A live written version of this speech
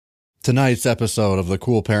Tonight's episode of the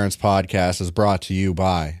Cool Parents Podcast is brought to you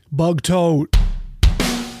by Bug Tote.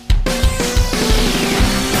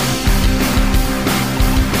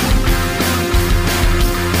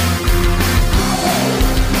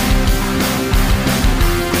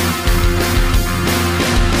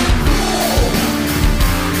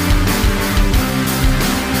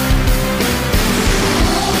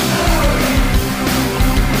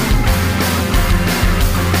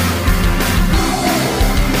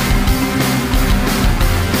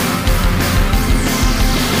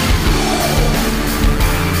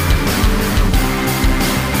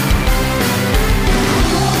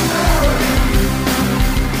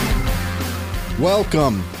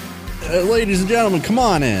 Welcome, ladies and gentlemen, come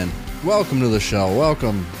on in. Welcome to the show.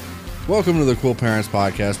 Welcome to the Cool Parents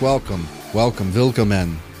Podcast. Welcome,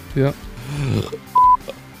 willkommen. Yep.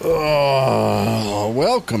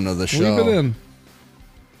 Welcome to the show. Leave it in.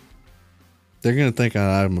 They're going to think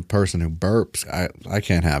I'm a person who burps. I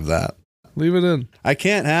can't have that. Leave it in. I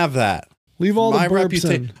can't have that. Leave all the burps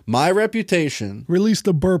in. My reputation Release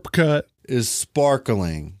the burp cut. is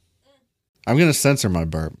sparkling. I'm going to censor my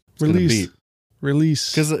burp. It's gonna beep. Release.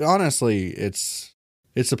 Because honestly, it's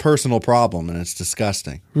a personal problem and it's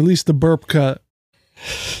disgusting. Release the burp cut.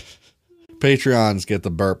 Patreons get the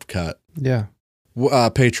burp cut. Yeah.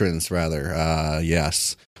 Patrons, rather.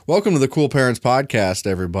 Yes. Welcome to the Cool Parents Podcast,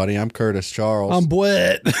 everybody. I'm Curtis Charles. I'm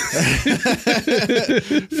Bwet.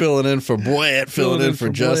 Filling in for Bwet. Filling in for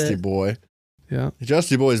Justy Bwet. Boy. Yeah.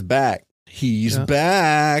 Justy Boy's back. He's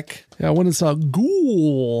back. Yeah, I went and saw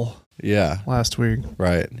Ghoul Yeah. last week.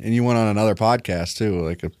 Right. And you went on another podcast, too,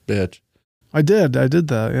 like a bitch. I did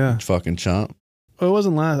that, yeah. Fucking chump. Oh, it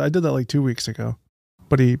wasn't last. I did that like 2 weeks ago.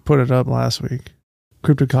 But he put it up last week.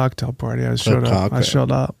 Crypto Cocktail Party. I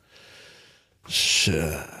showed up.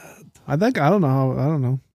 Shit. I don't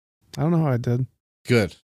know how I did.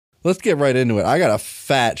 Good. Let's get right into it. I got a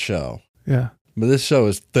fat show. Yeah. But this show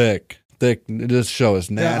is thick. This show is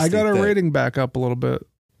nasty. Yeah, I got our thick. rating back up a little bit.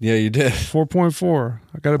 Yeah, you did. 4.4.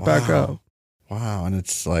 I got it back up. Wow, and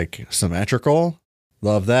it's like symmetrical.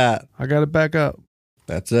 Love that. I got it back up.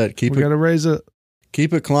 That's it. We got to raise it.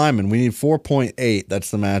 Keep it climbing. We need 4.8.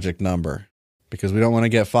 That's the magic number. Because we don't want to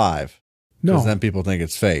get 5. No. Because then people think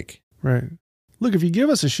it's fake. Right. Look, if you give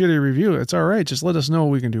us a shitty review, it's all right. Just let us know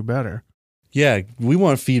what we can do better. Yeah, we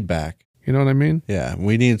want feedback. You know what I mean? Yeah,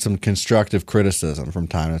 we need some constructive criticism from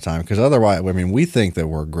time to time. Because otherwise, I mean, we think that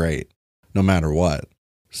we're great no matter what.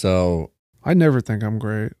 So I never think I'm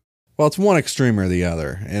great. Well, it's one extreme or the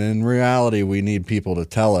other. And in reality, we need people to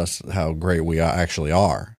tell us how great we actually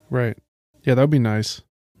are. Right. Yeah, that'd be nice.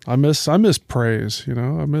 I miss praise, you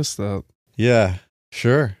know? I miss that. Yeah,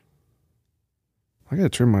 sure. I got to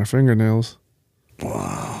trim my fingernails.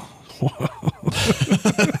 Wow.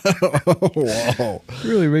 Whoa. It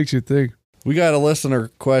really makes you think. We got a listener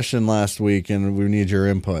question last week, and we need your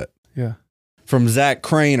input. Yeah. From Zach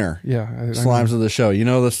Craner. Yeah. Slimes of the show. You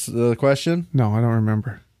know the question? No, I don't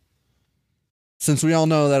remember. Since we all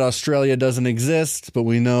know that Australia doesn't exist, but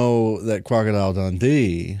we know that Crocodile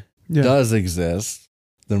Dun-DID does exist,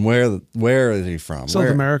 then where is he from? South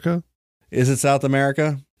America. Is it South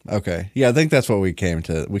America? Okay. Yeah, I think that's what we came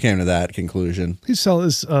to. We came to that conclusion. He's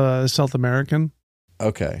South American.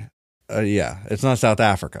 Okay. Yeah, it's not South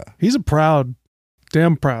Africa. He's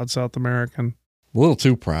damn proud South American. A little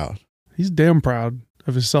too proud. He's damn proud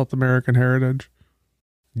of his South American heritage.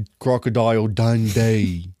 Crocodile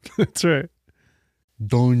Dun-DID. That's right.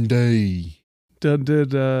 Dun-DID.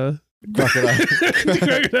 Crocodile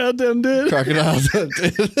Dun-DID. Crocodile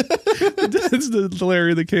Dun-DID. That's the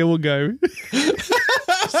Larry the Cable Guy.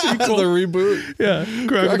 The reboot. Yeah.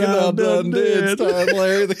 Crocodile Dun-DID. Starring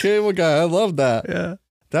Larry the Cable Guy. I love that. Yeah.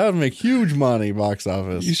 That would make huge money, box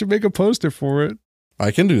office. You should make a poster for it.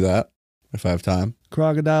 I can do that if I have time.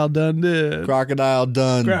 Crocodile Dun-DID. Crocodile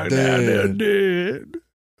Dun-DID. Crocodile Dun-DID.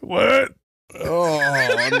 What?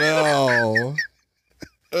 Oh, no.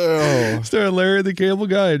 Oh. Starring Larry the Cable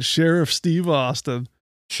Guy and Sheriff Steve Austin.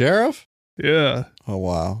 Sheriff? Yeah. Oh,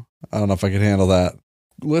 wow. I don't know if I can handle that.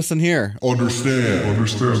 Listen here. Understand. I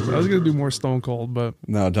was going to do more Stone Cold, but...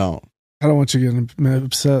 No, don't. I don't want you getting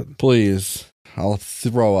upset. Please. I'll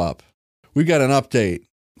throw up. We got an update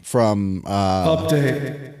from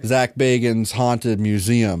Zach Bagan's Haunted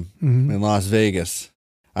Museum in Las Vegas.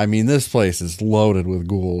 I mean, this place is loaded with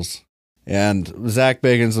ghouls. And Zach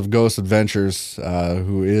Bagans of Ghost Adventures,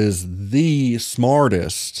 who is the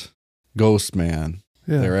smartest ghost man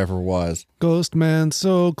there ever was. Ghost man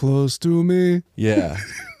so close to me. Yeah.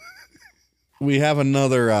 we have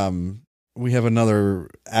another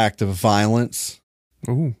act of violence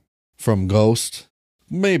from Ghost.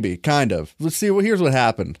 Maybe, kind of. Let's see. Well, here's what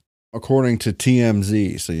happened. according to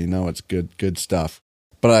TMZ, so you know it's good stuff.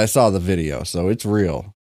 But I saw the video, so it's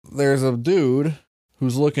real. There's a dude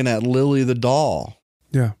who's looking at Lily the doll.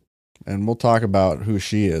 Yeah. And we'll talk about who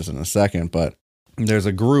she is in a second, but there's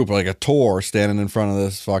a group, like a tour, standing in front of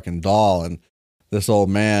this fucking doll, and this old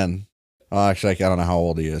man, actually, I don't know how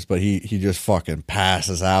old he is, but he just fucking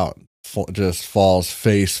passes out, just falls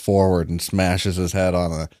face forward and smashes his head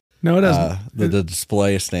on the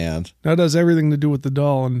display stand. Now it has everything to do with the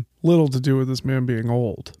doll and little to do with this man being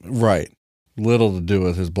old. Right. Little to do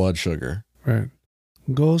with his blood sugar. Right.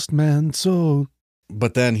 Ghost man soul.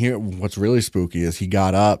 But then here, what's really spooky is he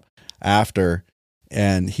got up after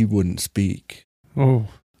and he wouldn't speak. Oh.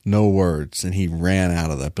 No words. And he ran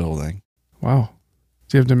out of that building. Wow.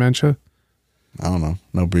 Does he have dementia? I don't know.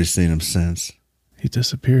 Nobody's seen him since. He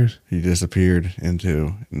disappeared. He disappeared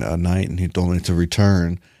into a night, and he'd only to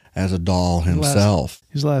return as a doll himself.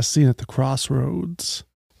 He's last seen at the crossroads.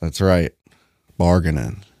 That's right.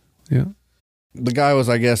 Bargaining. Yeah. The guy was,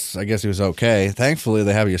 I guess he was okay. Thankfully,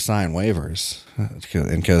 they have you sign waivers,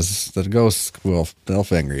 because the ghosts they'll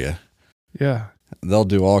finger you. Yeah. They'll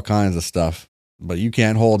do all kinds of stuff, but you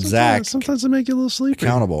can't hold Zach. Sometimes they make you a little sleepy.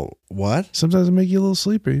 Accountable. What? Sometimes they make you a little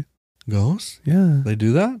sleepy. Ghosts? Yeah. They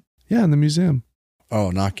do that? Yeah, in the museum. Oh,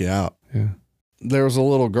 knock you out. Yeah. There was a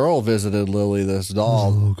little girl visited Lily, this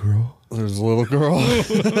doll. There's a little girl.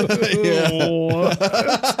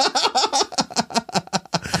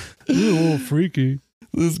 A little freaky.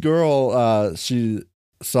 This girl, she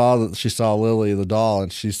saw Lily the doll,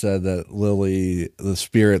 and she said that Lily, the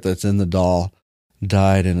spirit that's in the doll,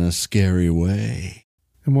 died in a scary way.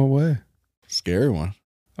 In what way? Scary one.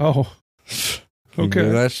 Oh. Okay.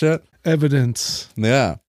 That shit? Evidence.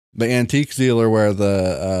 Yeah. The antique dealer where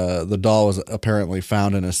the doll was apparently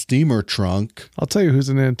found in a steamer trunk. I'll tell you who's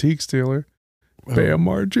an antique dealer. Bam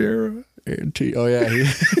Margera. Antique. Oh, yeah.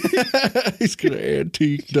 He's got an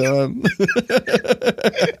antique done.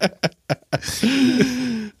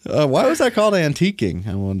 Why was that called antiquing,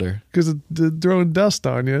 I wonder? Because it's throwing dust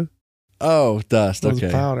on you. Oh, dust. It okay.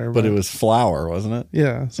 was powder. But it was flour, wasn't it?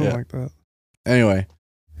 Yeah, something like that. Anyway.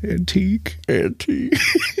 Antique. Antique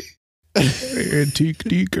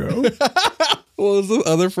Deco. What was the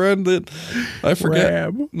other friend that I forget?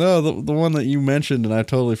 Rab. No, the one that you mentioned and I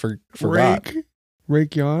totally forgot.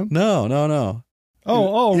 Rake Yon? No.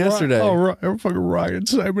 Oh, yesterday. Fucking Ryan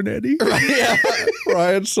Simonetti. Yeah,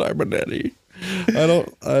 Ryan Simonetti.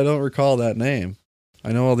 I don't recall that name.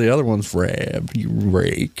 I know all the other ones. Rab, you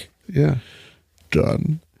rake. Yeah.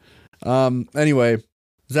 Done. Anyway,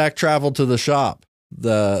 Zach traveled to the shop,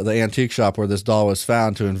 the antique shop where this doll was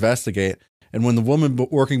found, to investigate. And when the woman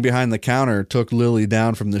working behind the counter took Lily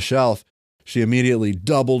down from the shelf, she immediately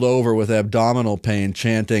doubled over with abdominal pain,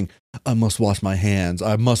 chanting, "I must wash my hands.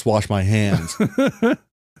 I must wash my hands,"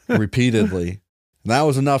 repeatedly. And that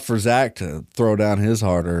was enough for Zach to throw down his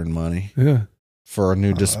hard-earned money. Yeah. For a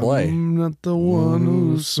new display. I'm not the one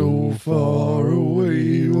who's so far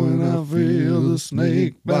away when I feel the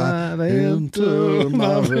snake bite enter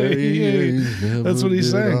my veins. That's what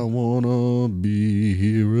he's saying. I want to be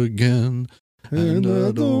here again. And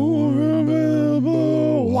I don't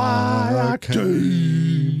remember why I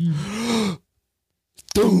came.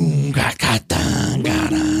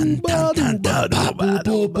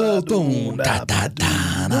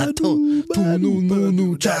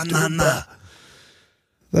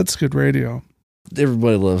 That's good radio.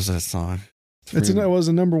 Everybody loves that song. It was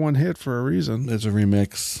a number one hit for a reason. It's a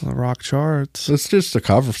remix. The rock charts. It's just a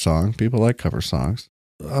cover song. People like cover songs.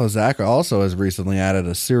 Oh, Zach also has recently added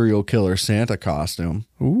a serial killer Santa costume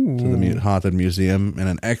to the Haunted Museum and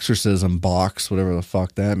an exorcism box, whatever the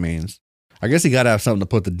fuck that means. I guess you got to have something to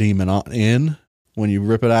put the demon in when you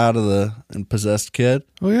rip it out of the possessed kid.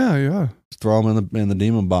 Oh, yeah. Just throw them in the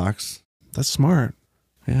demon box. That's smart.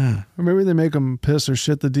 Yeah. Or maybe they make them piss or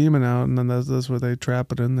shit the demon out, and then that's where they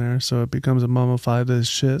trap it in there, so it becomes a mummified as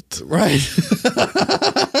shit. Right.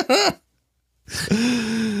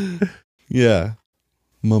 Yeah.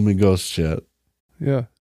 Mummy ghost shit. Yeah.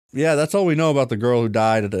 Yeah, that's all we know about the girl who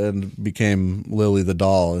died and became Lily the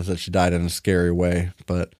doll, is that she died in a scary way.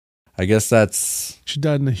 But I guess that's... She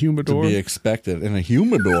died in a humidor. To be expected. In a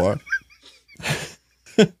humidor?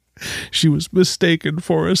 She was mistaken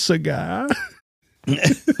for a cigar.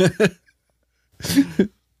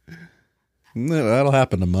 That'll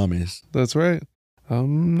happen to mummies. That's right.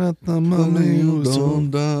 I'm not the mummy who's so...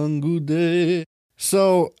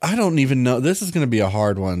 So I don't even know. This is going to be a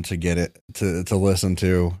hard one to get it to listen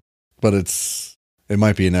to, but it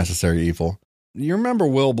might be a necessary evil. You remember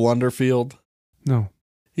Will Blunderfield? No.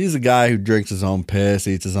 He's a guy who drinks his own piss,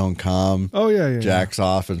 eats his own cum. Oh yeah. Jacks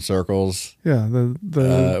off in circles. Yeah,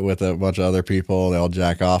 with a bunch of other people. They all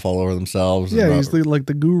jack off all over themselves. Yeah, he's like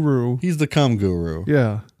the guru. He's the cum guru.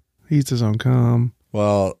 Yeah, he eats his own cum.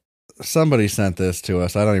 Well, somebody sent this to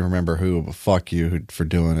us. I don't even remember who, but fuck you for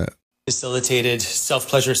doing it. Facilitated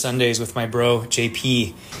self-pleasure Sundays with my bro,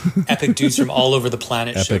 JP. Epic dudes from all over the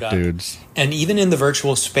planet showed up. Epic dudes. And even in the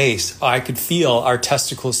virtual space, I could feel our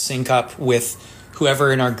testicles sync up with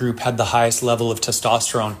whoever in our group had the highest level of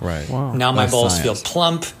testosterone. Right. Wow. Now my balls feel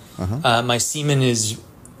plump. My semen is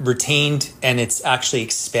retained and it's actually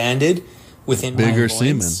expanded within my loins. Bigger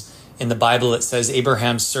semen. In the Bible, it says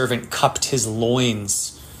Abraham's servant cupped his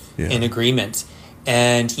loins in agreement.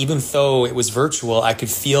 And even though it was virtual, I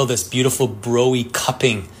could feel this beautiful bro-y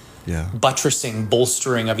cupping, buttressing,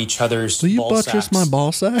 bolstering of each other's ball sacks. So you buttress my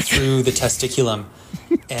ball sack? Through the testiculum.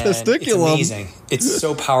 And it's amazing. It's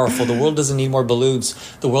so powerful. The world doesn't need more balloons.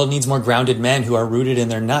 The world needs more grounded men who are rooted in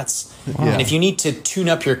their nuts. Wow. And if you need to tune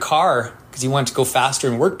up your car because you want it to go faster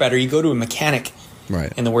and work better, you go to a mechanic,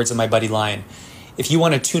 in the words of my buddy Lion. If you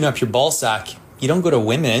want to tune up your ball sack, you don't go to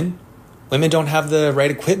women. Women don't have the right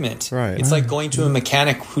equipment. Right. It's like going to a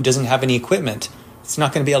mechanic who doesn't have any equipment. It's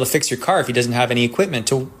not going to be able to fix your car if he doesn't have any equipment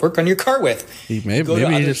to work on your car with. Maybe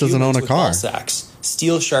he just doesn't own a car. Ball sacks,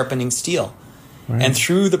 steel sharpening steel. Right. And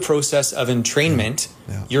through the process of entrainment,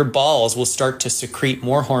 your balls will start to secrete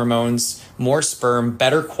more hormones, more sperm,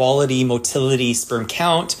 better quality motility, sperm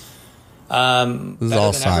count. This is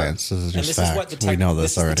all science. This is just fact. We know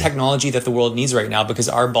this already. This is the technology that the world needs right now because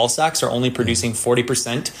our ball sacks are only producing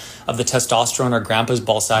 40% of the testosterone our grandpa's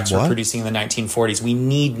ball sacks were producing in the 1940s. We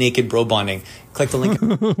need naked bro bonding. Click the link.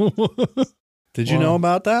 Did you know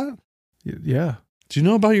about that? Yeah. Did you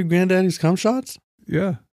know about your granddaddy's cum shots?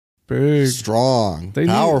 Yeah. Big. Strong.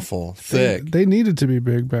 Powerful. Thick. They needed to be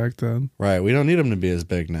big back then. Right. We don't need them to be as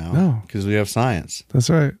big now. No. Because we have science. That's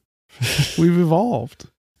right. We've evolved.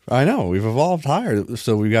 I know we've evolved higher,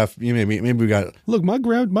 so we got maybe we got. Look, my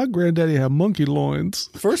granddaddy had monkey loins.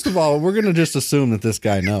 First of all, we're gonna just assume that this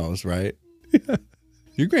guy knows, right? Yeah.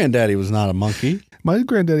 Your granddaddy was not a monkey. My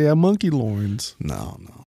granddaddy had monkey loins. No.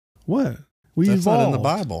 What? That's evolved. Not in the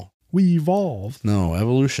Bible. We evolved. No,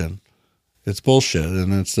 evolution. It's bullshit,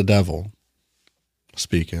 and it's the devil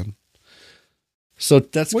speaking. So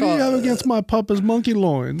that's what do you have against my papa's monkey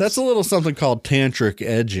loins? That's a little something called tantric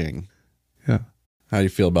edging. Yeah. How do you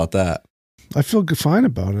feel about that? I feel fine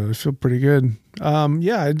about it. I feel pretty good. I want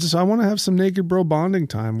to have some naked bro bonding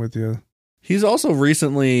time with you. He's also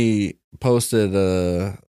recently posted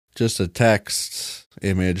just a text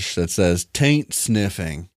image that says taint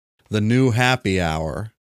sniffing, the new happy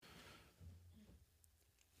hour.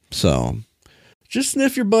 So just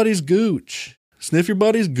sniff your buddy's gooch. Sniff your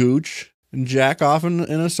buddy's gooch and jack off in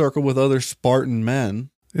a circle with other Spartan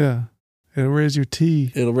men. Yeah. It'll raise your T.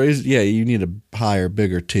 You need a higher,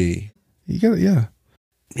 bigger T. You got it,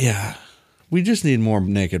 Yeah. We just need more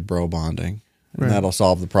naked bro bonding. And that'll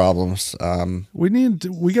solve the problems.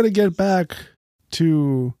 We got to get back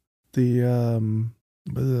to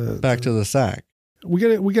back to the sack. We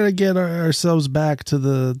got to get ourselves back to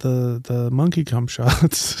the monkey cum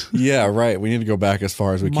shots. Yeah, right. We need to go back as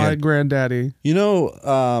far as we can. My granddaddy. You know,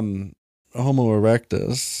 Homo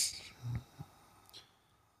erectus.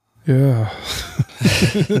 Yeah.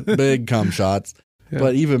 Big cum shots. Yeah.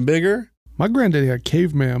 But even bigger. My granddaddy had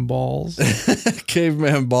caveman balls.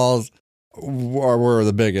 Caveman balls were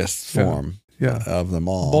the biggest form of them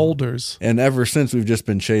all. Boulders. And ever since, we've just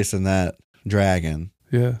been chasing that dragon.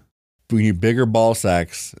 Yeah. We need bigger ball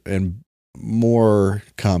sacks and more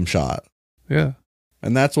cum shot. Yeah.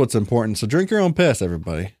 And that's what's important. So drink your own piss,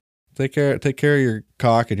 everybody. Take care of your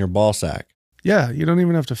cock and your ball sack. Yeah. You don't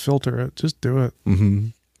even have to filter it. Just do it. Mm-hmm.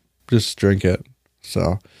 Just drink it.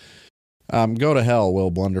 So, go to hell, Will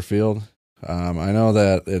Blunderfield. I know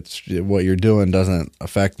that it's what you're doing doesn't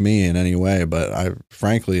affect me in any way, but I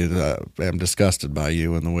frankly am disgusted by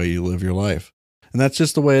you and the way you live your life. And that's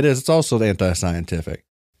just the way it is. It's also anti-scientific,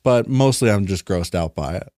 but mostly I'm just grossed out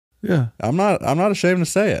by it. Yeah. I'm not ashamed to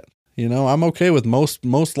say it. You know, I'm okay with most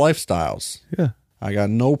lifestyles. Yeah. I got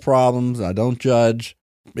no problems. I don't judge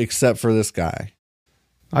except for this guy.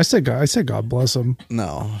 I say God bless him.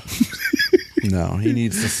 No. No, he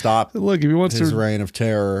needs to stop. Look, if he wants his reign of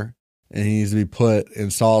terror, and he needs to be put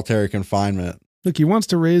in solitary confinement. Look, he wants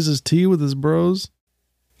to raise his tea with his bros.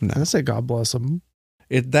 No. I say God bless him.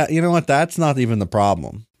 You know what? That's not even the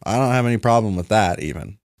problem. I don't have any problem with that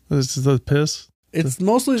even. This is the piss. It's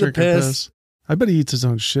mostly the piss. I bet he eats his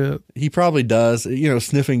own shit. He probably does. You know,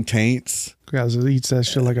 sniffing taints. Guys, he eats that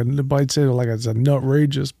shit bites it like it's a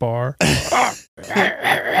nutrageous bar.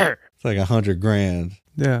 It's like $100,000.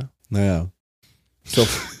 Yeah. Yeah.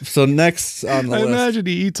 So next on the I list. imagine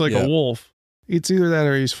he eats like a wolf. Eats either that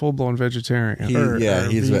or he's full-blown vegetarian.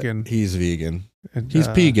 He's vegan. He's vegan. And, he's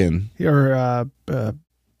pegan. Or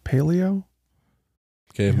paleo?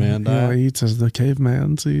 Caveman diet? Yeah, he eats as the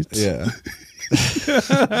caveman eats. Yeah.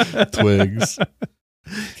 Twigs.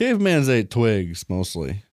 Cavemans ate twigs,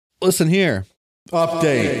 mostly. Listen here.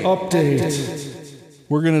 Update.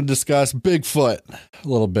 We're going to discuss Bigfoot a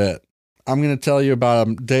little bit. I'm going to tell you about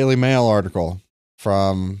a Daily Mail article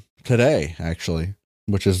from today, actually,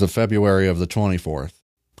 which is the February of the 24th.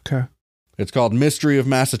 Okay. It's called Mystery of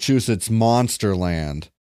Massachusetts Monsterland,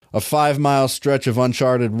 a 5-mile stretch of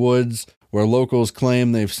uncharted woods where locals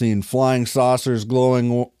claim they've seen flying saucers,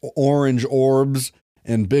 glowing orange orbs,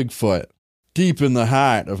 and Bigfoot. Deep in the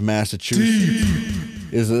heart of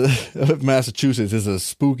Massachusetts is a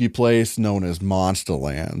spooky place known as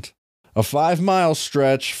Monsterland. A 5-mile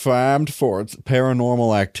stretch famed for its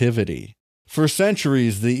paranormal activity. For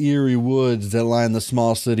centuries, the eerie woods that line the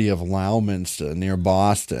small city of Leominster near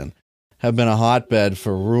Boston have been a hotbed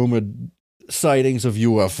for rumored sightings of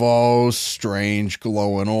UFOs, strange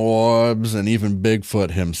glowing orbs, and even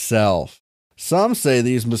Bigfoot himself. Some say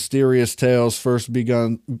these mysterious tales first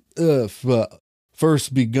began.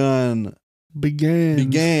 Began.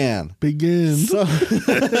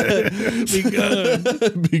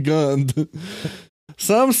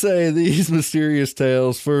 Some say these mysterious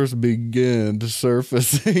tales first began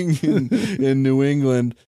surfacing in New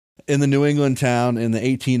England, in the New England town in the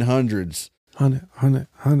 1800s. Hunt.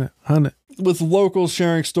 With locals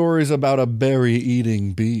sharing stories about a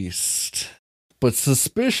berry-eating beast. But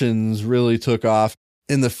suspicions really took off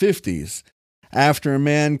in the 50s after a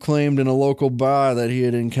man claimed in a local bar that he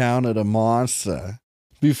had encountered a monster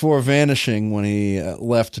before vanishing when he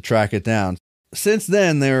left to track it down. Since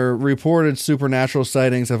then, their reported supernatural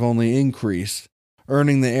sightings have only increased,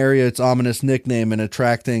 earning the area its ominous nickname and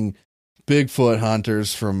attracting Bigfoot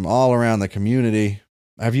hunters from all around the community.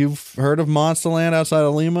 Have you heard of Monsterland outside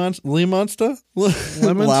of Leominster?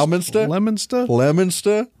 Leominster?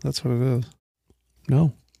 That's what it is.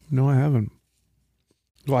 No, I haven't.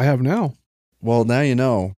 Well, I have now. Well, now you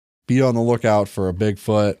know. Be on the lookout for a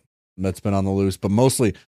Bigfoot that's been on the loose, but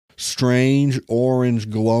mostly strange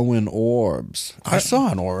orange glowing orbs. I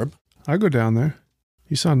saw an orb. I go down there.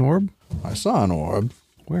 You saw an orb? I saw an orb.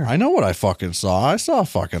 Where? I know what I fucking saw. I saw a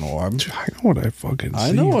fucking orb. I know what I fucking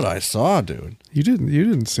I know what I saw, dude. You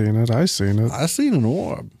didn't see it. I seen it. I seen an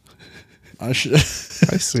orb. I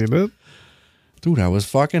seen it. Dude, I was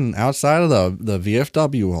fucking outside of the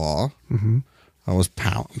VFW hall. Mm-hmm. I was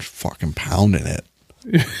fucking pounding it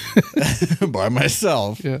by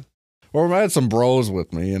myself. Yeah. Or I had some bros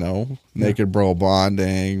with me, naked bro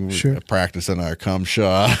bonding, practicing our cum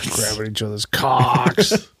shots, grabbing each other's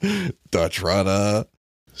cocks, Dutch rudder,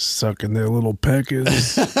 sucking their little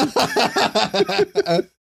peckers,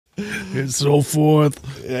 and so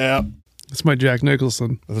forth. Yeah, that's my Jack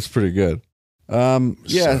Nicholson. That's pretty good.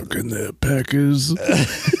 Sucking their peckers.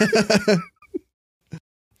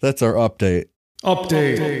 That's our update.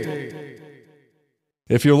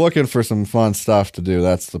 If you're looking for some fun stuff to do,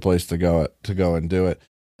 that's the place to go and do it.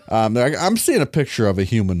 I'm seeing a picture of a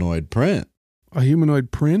humanoid print. A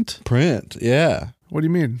humanoid print? Print, yeah. What do you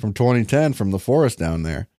mean? From 2010, from the forest down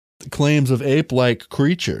there. The claims of ape-like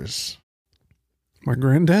creatures. My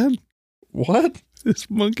granddad? What? His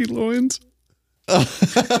monkey loins?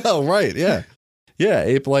 Oh, right, yeah. Yeah,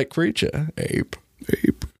 ape-like creature. Ape.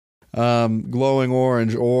 Glowing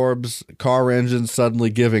orange orbs, car engines suddenly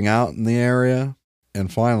giving out in the area. And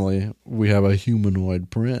finally, we have a humanoid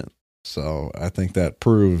print. So I think that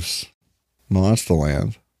proves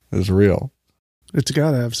Monsterland is real. It's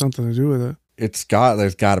got to have something to do with it.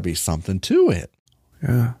 There's got to be something to it.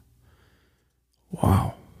 Yeah.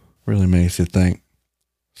 Wow. Really makes you think.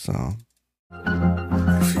 So.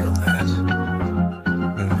 I feel that.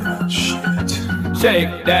 Oh, shit.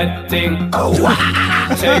 Shake that thing. Oh, wow.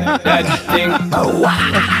 Shake that thing. Oh,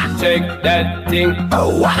 wow. Shake that thing.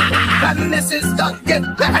 Oh, wow. And this is stuck. Get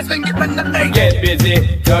has been given the thing. Get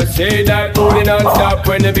busy. Just shake that booty non-stop.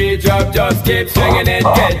 When the beat drop, just keep swinging it.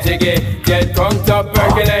 Get jiggy. Get crunked up,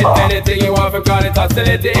 percolate. Anything you want for call it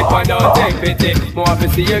oscillate. If I don't take pity. More to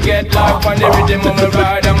see you get life on the rhythm of my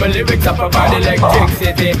ride. And my lyrics up about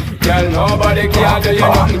electricity. Girl, nobody can do you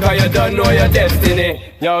nothing, cause you don't know your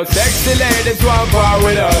destiny. Yo, sexy ladies want part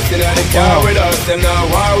with us. You know the car with us, them not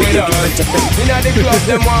war with us. You know the club,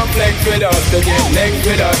 them want flex with us. To get next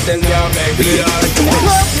with us, them can't vex with us.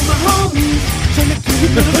 Love to my homies, trying to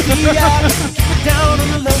keep it a out. Keep it down on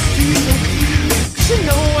the low key, cause you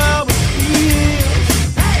know how it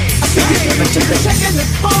feels. I see you shaking it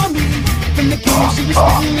for me. in the game, she was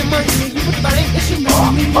spitting in my ear. You would think that she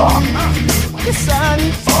knew me. Yes, I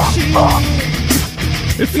need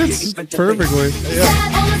It fits perfectly.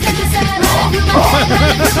 Yeah.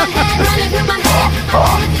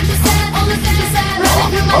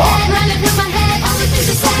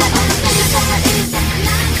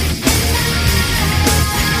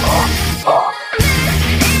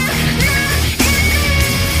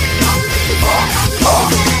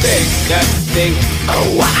 Take that thing,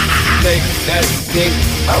 oh wow. Take that thing,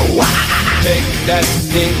 oh wow. Take that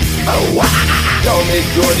thing, oh wow. Don't make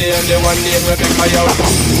Jody and the one name Rebecca, yo.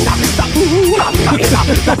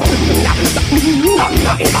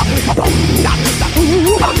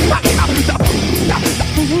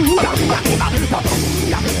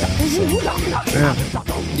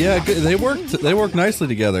 Yeah, they worked nicely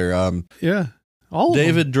together. Yeah. All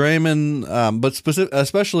David Draymond, but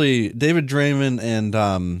especially David Draymond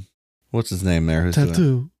and what's his name there?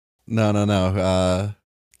 Tattoo. No.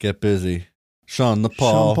 Get Busy. Sean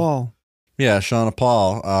Paul. Yeah, Sean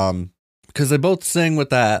Paul. Because they both sing with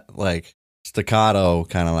that like staccato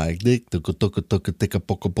kind of like, and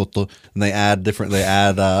they add they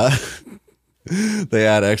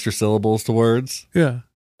add extra syllables to words. Yeah.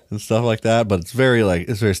 And stuff like that, but it's very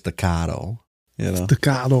staccato. You know?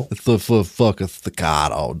 Staccato. It's the fucking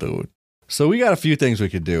staccato, dude. So we got a few things we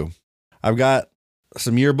could do. I've got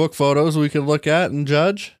some yearbook photos we could look at and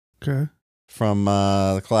judge. Okay. From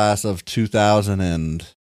the class of 2009,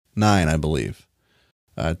 I believe,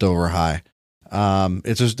 at Dover High.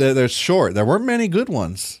 It's just they're short. There weren't many good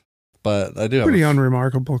ones, but I do have pretty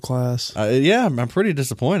unremarkable class. Yeah, I'm pretty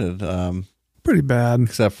disappointed. Pretty bad,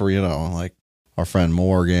 except for like our friend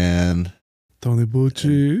Morgan. Tony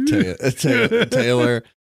Bucci. Taylor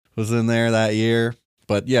was in there that year.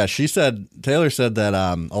 But yeah, Taylor said that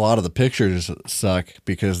a lot of the pictures suck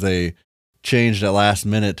because they changed at last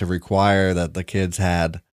minute to require that the kids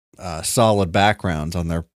had solid backgrounds on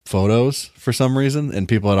their photos for some reason. And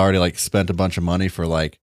people had already like spent a bunch of money for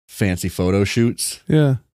like fancy photo shoots.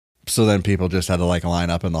 Yeah. So then people just had to like line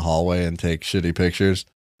up in the hallway and take shitty pictures.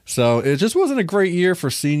 So it just wasn't a great year for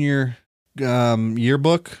senior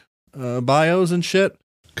yearbook bios and shit.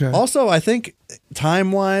 Okay. Also, I think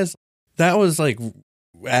time-wise, that was like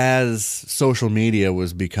as social media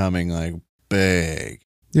was becoming like big.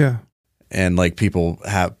 Yeah. And like people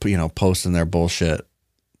have, posting their bullshit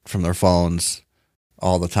from their phones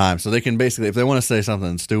all the time. So they can basically, if they want to say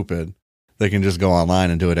something stupid, they can just go online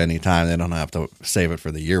and do it anytime. They don't have to save it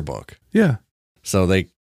for the yearbook. Yeah. So they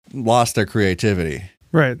lost their creativity.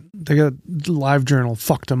 Right. They got LiveJournal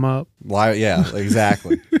fucked them up. Yeah,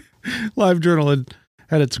 exactly. LiveJournal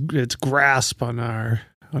had its grasp on our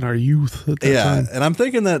youth at that time. And I'm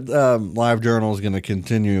thinking that LiveJournal is going to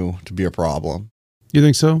continue to be a problem. You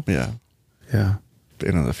think so? Yeah. Yeah.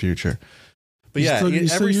 In the future. But you yeah, still,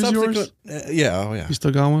 every use subsequent yours? Yeah, oh yeah. You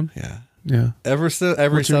still got one? Yeah. Yeah.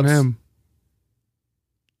 What's your name?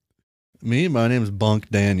 Me? My name's Bunk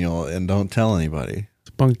Daniel, and don't tell anybody. It's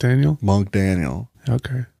Bunk Daniel? Bunk Daniel.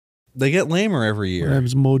 Okay. They get lamer every year. My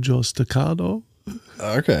name's Mojo Staccato.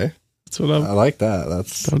 Okay. That's what I like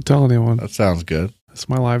that. Don't tell anyone. That sounds good. That's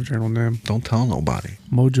my LiveJournal name. Don't tell nobody.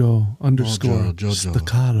 Mojo _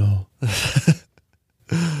 Staccato.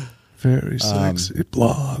 Very sexy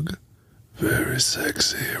blog. Very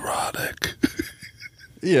sexy erotic.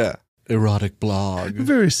 Yeah. Erotic blog.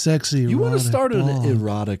 Very sexy erotic. You want to start blog. an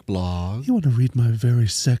erotic blog? You want to read my very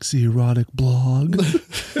sexy erotic blog?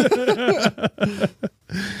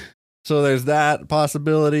 So there's that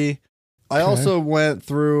possibility. I also went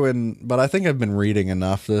through but I think I've been reading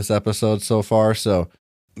enough this episode so far, so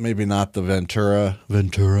maybe not the Ventura.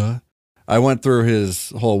 I went through his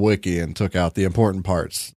whole wiki and took out the important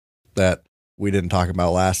parts that we didn't talk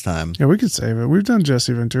about last time. Yeah, we could save it. We've done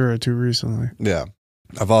Jesse Ventura too recently. Yeah.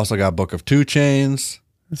 I've also got Book of Two Chains.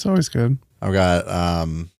 It's always good. I've got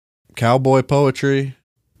cowboy poetry.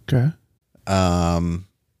 Okay.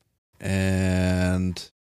 And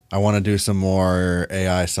I want to do some more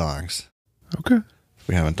AI songs. Okay.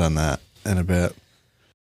 We haven't done that in a bit.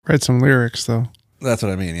 Write some lyrics though. That's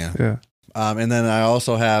what I mean, yeah. Yeah. And then I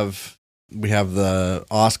also we have the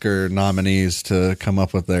Oscar nominees to come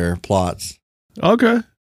up with their plots. Okay.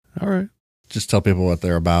 All right. Just tell people what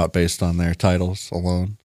they're about based on their titles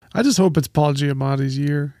alone. I just hope it's Paul Giamatti's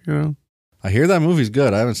year, I hear that movie's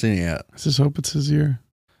good. I haven't seen it yet. I just hope it's his year.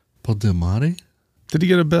 Paul Giamatti? Did he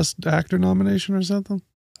get a Best Actor nomination or something?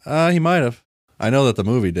 He might have. I know that the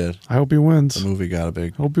movie did. I hope he wins. The movie got a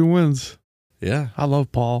big... Hope he wins. Yeah. I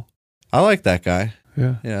love Paul. I like that guy.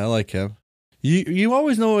 Yeah. Yeah, I like him. You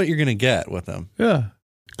always know what you're going to get with him. Yeah.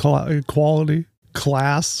 Quality.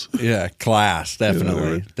 Class. Yeah, class. Definitely.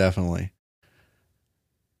 Yeah, right. Definitely.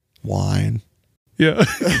 Wine. Yeah.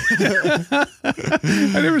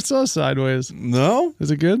 I never saw Sideways. No?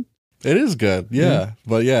 Is it good? It is good. Yeah.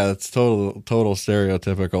 But yeah, it's total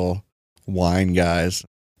stereotypical wine guys.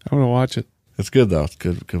 I'm going to watch it. It's good though. It's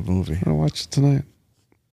good movie. I'm going to watch it tonight.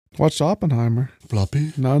 Watched Oppenheimer.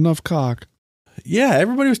 Floppy. Not enough cock. Yeah,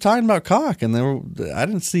 everybody was talking about cock, and I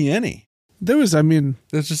didn't see any. There was,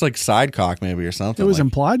 it's just like side cock maybe or something. It was like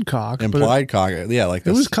implied cock. implied cock. Yeah, like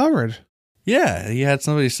this. It was covered. Yeah, he had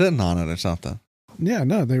somebody sitting on it or something. Yeah,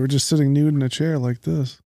 no, they were just sitting nude in a chair like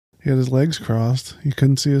this. He had his legs crossed. You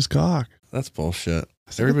couldn't see his cock. That's bullshit.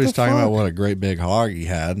 said, Everybody's talking about what a great big hog he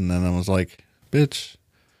had, and then I was like, bitch,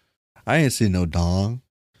 I ain't see no dong.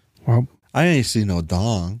 Well, I ain't see no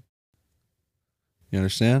dong. You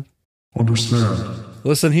understand? Understand.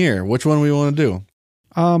 Listen here. Which one we want to do?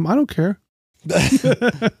 I don't care.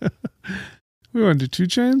 We want to do 2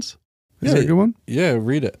 Chainz? Is that a good one? Yeah,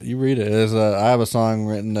 read it. You read it. I have a song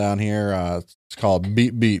written down here. It's called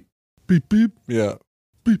Beep Beep. Beep, beep. Yeah.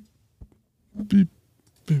 Beep. Beep.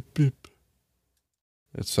 Beep, beep.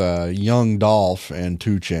 It's Young Dolph and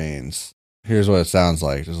 2 Chainz. Here's what it sounds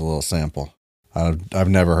like. Just a little sample. I've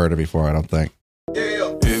never heard it before, I don't think.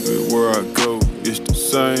 Everywhere I go, it's the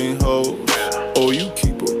same hoes. Oh, you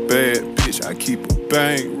keep a bad bitch, I keep a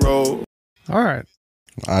bankroll. All right.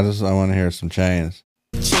 I want to hear some Chainz.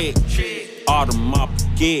 Check, autumn I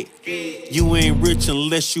forget. You ain't rich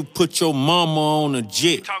unless you put your mama on a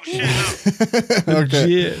jet.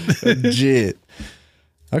 Okay. Legit.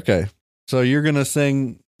 Okay. So you're going to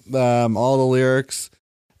sing all the lyrics,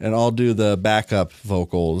 and I'll do the backup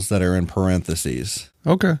vocals that are in parentheses.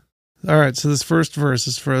 Okay. All right. So this first verse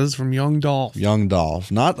is from Young Dolph. Young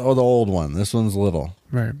Dolph. Not the old one. This one's little.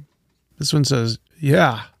 Right. This one says,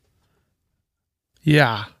 yeah.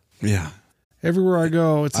 Yeah. Yeah. Everywhere I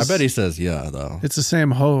go, I bet he says yeah, though. It's the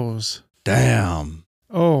same hose. Damn.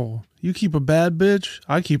 Oh, you keep a bad bitch?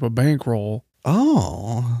 I keep a bankroll.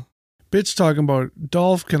 Oh. Bitch talking about,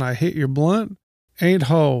 Dolph, can I hit your blunt? Ain't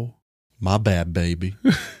ho. My bad, baby.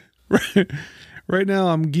 Right now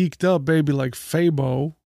I'm geeked up, baby, like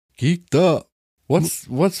Fabo. Geeked up. What's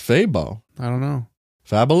Fabo? I don't know.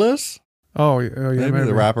 Fabulous? Oh, yeah. Maybe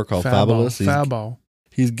the rapper called Fabulous. Fabo.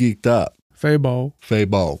 He's geeked up. Fabo.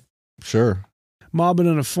 Sure. Mobbing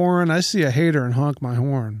in a foreign, I see a hater and honk my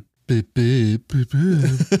horn. Beep, beep, beep,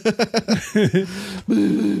 beep.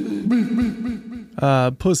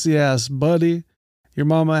 Pussy ass buddy. Your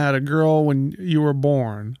mama had a girl when you were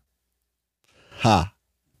born. Ha.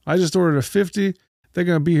 I just ordered a 50. They're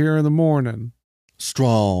going to be here in the morning.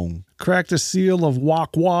 Strong. Cracked a seal of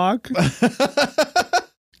wok wok.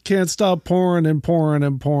 Can't stop pouring and pouring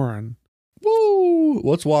and pouring. Woo.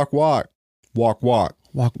 What's wok wok? Wok wok.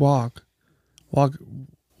 Wok wok. Wok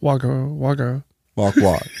waka waka. Wok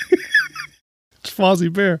wok. It's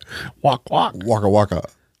Fozzie Bear. Wok wok. Waka waka.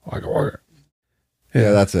 Waka waka.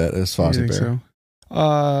 Yeah, that's it. It's Fozzie Bear.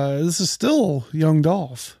 So? This is still Young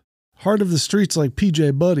Dolph. Heart of the streets like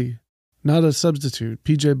PJ Buddy. Not a substitute.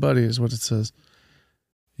 PJ Buddy is what it says.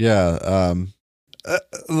 Yeah.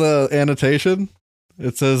 The annotation,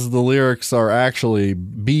 it says the lyrics are actually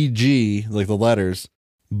BG, like the letters,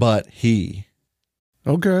 but he.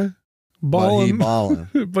 Okay. Ballin'. But he ballin'.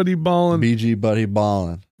 But he ballin'. BG, but he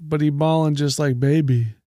ballin'. But he ballin' just like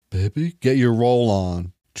baby. Baby, get your roll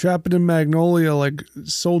on. Trapping in Magnolia like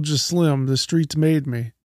Soulja Slim. The streets made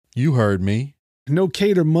me. You heard me. No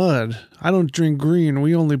Cater mud. I don't drink green.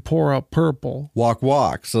 We only pour out purple. Walk,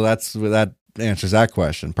 walk. So that answers that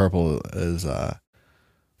question. Purple is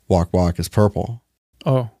walk, walk is purple.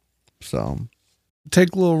 Oh. So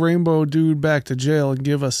take little rainbow dude back to jail and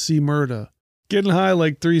give us C murder. Getting high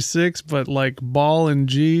like 3-6, but like ball and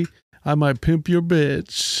G, I might pimp your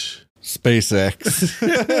bitch. SpaceX.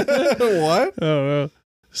 What? Oh,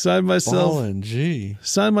 sign myself. Ball and G.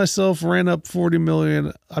 Sign myself, ran up 40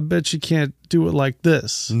 million. I bet you can't do it like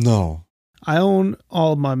this. No. I own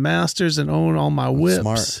all my masters and own all my whips.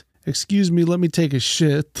 Smart. Excuse me, let me take a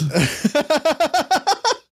shit.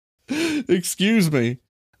 Excuse me.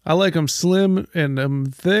 I like them slim and them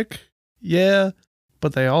thick. Yeah.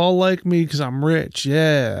 But they all like me because I'm rich.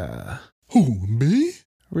 Yeah. Who, me?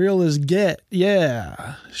 Real as get.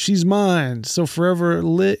 Yeah. She's mine. So forever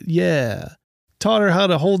lit. Yeah. Taught her how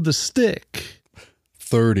to hold the stick.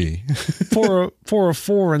 30. pour a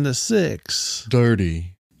 4 in the 6.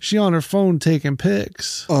 Dirty. She on her phone taking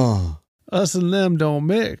pics. Us and them don't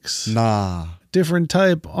mix. Nah. Different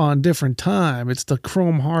type on different time. It's the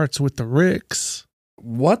chrome hearts with the ricks.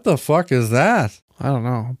 What the fuck is that? I don't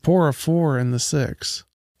know. Pour a 4 in the 6.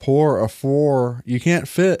 Pour a 4. You can't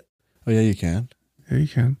fit. Oh, yeah, you can. Yeah, you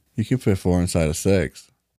can. You can fit 4 inside a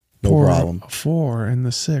 6. No problem. A 4 in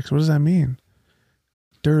the 6. What does that mean?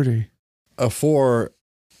 Dirty. A 4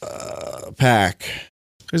 pack.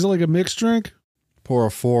 Is it like a mixed drink? Pour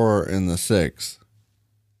a 4 in the 6.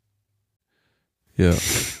 Yeah.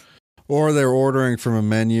 Or they're ordering from a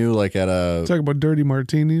menu like at a... Talk about dirty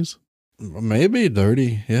martinis. Maybe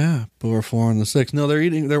dirty. Yeah. Pour a 4 in the 6. No,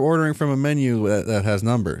 they're ordering from a menu that has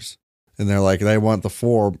numbers. And they're like, they want the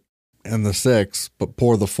 4 and the 6, but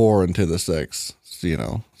pour the 4 into the 6. So, you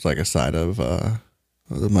know, it's like a side of the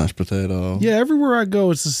mashed potato. Yeah, everywhere I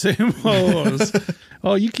go, it's the same hose.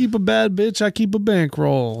 Oh, you keep a bad bitch, I keep a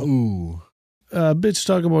bankroll. Ooh. Bitch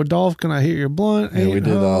talking about Dolph, can I hit your blunt? Yeah, we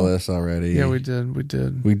did all this already. Yeah, we did. We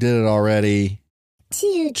did it already.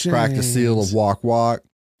 2 chains. Crack the seal of walk walk.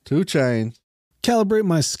 2 chains. Calibrate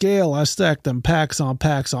my scale. I stacked them packs on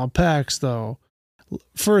packs on packs, though.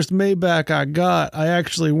 First Maybach I got, I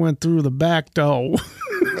actually went through the back door.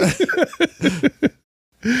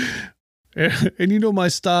 And you know my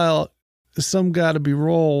style, some got to be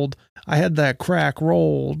rolled. I had that crack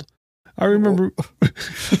rolled. I remember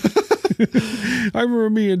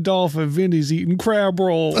me and Dolph at Vinny's eating crab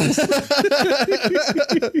rolls.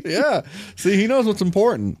 Yeah. See, he knows what's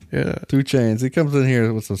important. Yeah. 2 chains. He comes in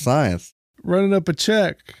here with some science. Running up a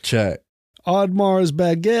check. Audmar's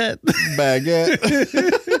baguette.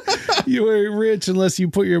 You ain't rich unless you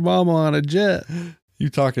put your mama on a jet. You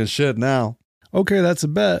talking shit now. Okay, that's a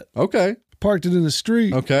bet. Okay. Parked it in the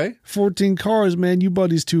street. Okay. 14 cars, man. You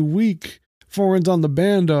buddies too weak. Foreigns on the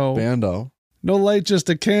bando. No light, just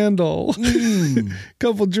a candle.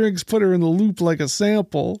 Couple drinks, put her in the loop like a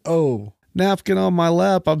sample. Oh. Napkin on my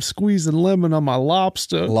lap. I'm squeezing lemon on my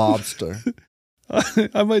lobster.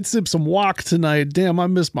 I might sip some wok tonight. Damn, I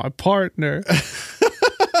miss my partner.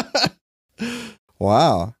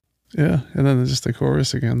 Wow. Yeah, and then just the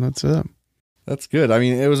chorus again. That's it. That's good. I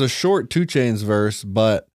mean, it was a short 2 Chainz verse,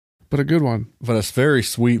 but a good one. But a very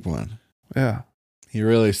sweet one. Yeah. He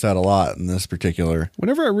really said a lot in this particular.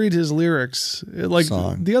 Whenever I read his lyrics,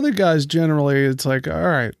 song. The other guys generally, it's like, all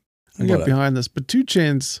right, I get behind this. But 2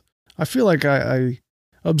 Chainz, I feel like I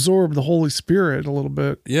absorb the Holy Spirit a little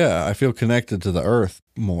bit. Yeah, I feel connected to the earth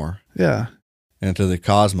more. Yeah. And to the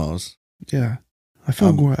cosmos. Yeah. I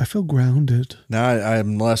feel grounded. Now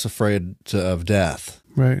I'm less afraid of death.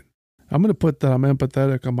 Right. I'm going to put that I'm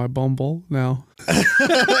empathetic on my Bumble now.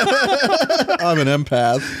 I'm an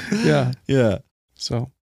empath. Yeah. Yeah.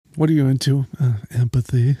 So, what are you into?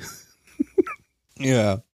 Empathy.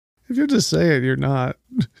 Yeah. If you just say it, you're not.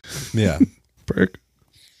 Yeah. Prick.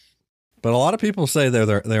 But a lot of people say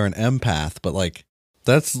they're an empath, but like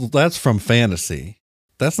that's from fantasy.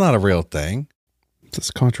 That's not a real thing.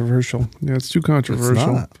 It's controversial. Yeah, it's too controversial. It's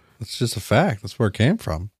not. It's just a fact. That's where it came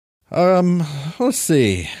from. Let's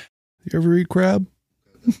see. You ever eat crab?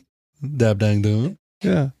 Dab dang doing.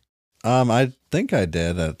 Yeah. I think I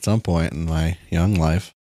did at some point in my young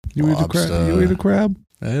life. You ate a crab? You ate a crab?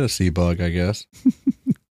 I ate a sea bug, I guess.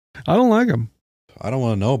 I don't like them. I don't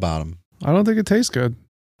want to know about them. I don't think it tastes good.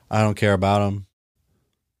 I don't care about them.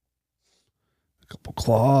 A couple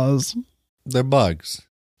claws. They're bugs.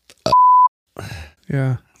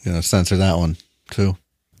 Yeah. Gonna censor that one too.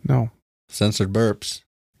 No. Censored burps.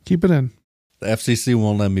 Keep it in. The FCC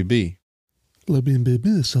won't let me be. Let me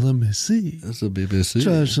be, so let me see. That's a BBC.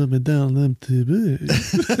 Try to shut me down, MTV.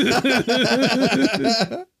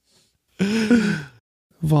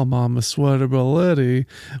 Va mama sweater balletti,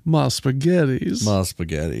 my spaghettis. My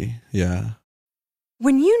spaghetti, yeah.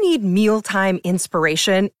 When you need mealtime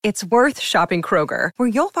inspiration, it's worth shopping Kroger, where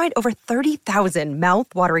you'll find over 30,000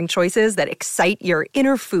 mouth-watering choices that excite your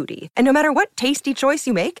inner foodie. And no matter what tasty choice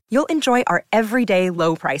you make, you'll enjoy our everyday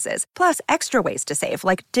low prices, plus extra ways to save,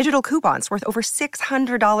 like digital coupons worth over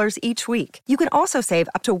 $600 each week. You can also save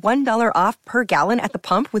up to $1 off per gallon at the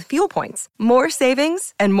pump with fuel points. More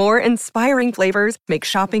savings and more inspiring flavors make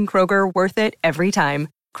shopping Kroger worth it every time.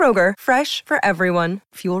 Kroger, fresh for everyone.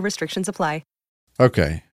 Fuel restrictions apply.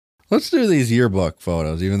 Okay, let's do these yearbook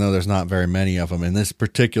photos, even though there's not very many of them. And this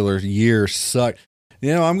particular year sucked.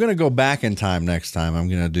 You know, I'm going to go back in time next time. I'm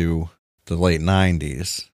going to do the late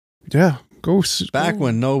 90s. Yeah, back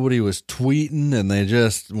when nobody was tweeting and they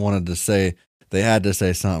just wanted to say, they had to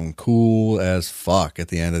say something cool as fuck at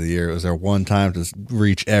the end of the year. It was their one time to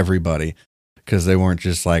reach everybody because they weren't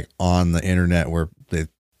just like on the internet where they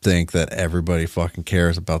think that everybody fucking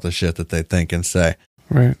cares about the shit that they think and say.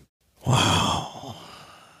 Right. Wow.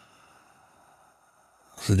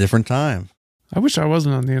 It's a different time. I wish I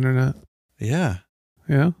wasn't on the internet. Yeah.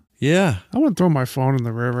 Yeah? Yeah. I want to throw my phone in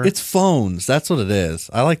the river. It's phones. That's what it is.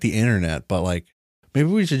 I like the internet, but like maybe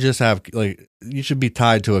we should just have like you should be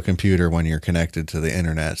tied to a computer when you're connected to the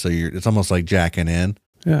internet. So it's almost like jacking in.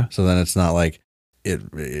 Yeah. So then it's not like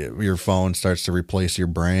your phone starts to replace your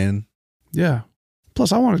brain. Yeah.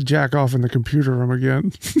 Plus, I want to jack off in the computer room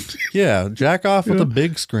again. Yeah, jack off with a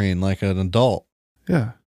big screen like an adult.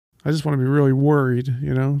 Yeah. I just want to be really worried,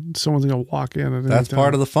 Someone's going to walk in. That's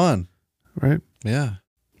part of the fun. Right? Yeah.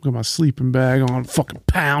 Got my sleeping bag on, fucking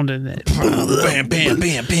pounding it. Bam, bam,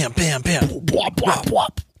 bam, bam, bam, bam. Wop, wop,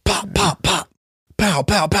 wop. Pop, pop, pop. Pow,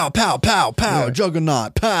 pow, pow, pow, pow, pow. Yeah.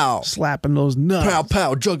 Juggernaut, pow. Slapping those nuts. Pow,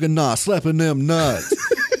 pow, juggernaut, slapping them nuts.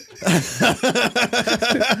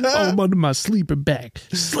 I'm under my sleeping bag,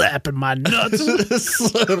 slapping my nuts.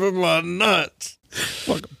 Slapping my nuts.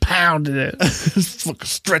 Fucking pounding it. Fucking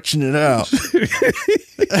stretching it out.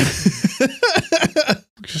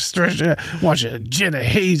 Just stretching it out. Watch a Jenna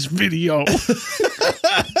Hayes video.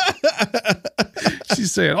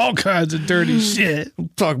 She's saying all kinds of dirty shit. I'm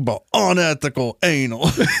talking about unethical anal.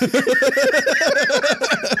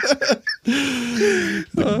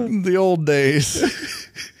 The old days.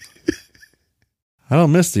 I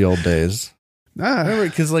don't miss the old days.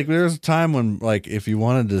 Because like there was a time when like if you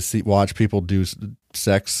wanted to watch people do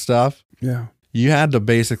sex stuff, yeah, you had to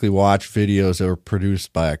basically watch videos that were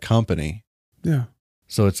produced by a company. Yeah.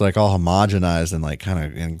 So it's like all homogenized and like kind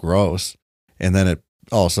of and gross. And then it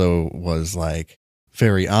also was like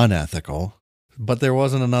very unethical, but there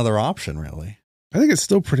wasn't another option really. I think it's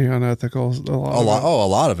still pretty unethical. A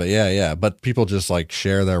lot of it. Yeah. Yeah. But people just like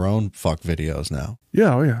share their own fuck videos now.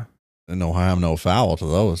 Yeah. Oh yeah. And no harm, no foul to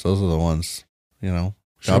those. Those are the ones, God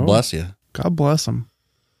bless you. God bless them.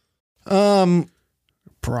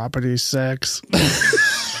 Property sex.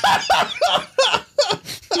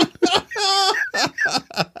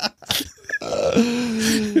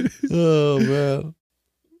 Oh man,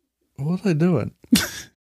 what was I doing?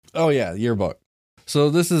 Oh yeah, yearbook. So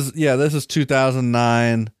this is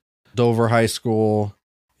 2009 Dover High School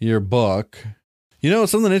yearbook.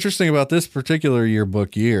 Something interesting about this particular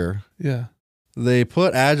yearbook year. Yeah, they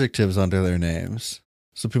put adjectives under their names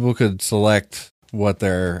so people could select what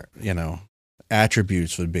their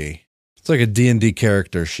attributes would be. It's like a D&D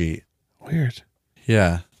character sheet. Weird.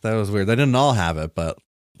 Yeah, that was weird. They didn't all have it, but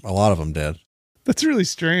a lot of them did. That's really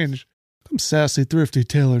strange. I'm sassy, thrifty,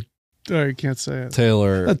 Taylor. Oh, you can't say it.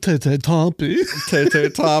 Taylor. Tompy.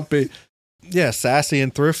 Tompy. Yeah, sassy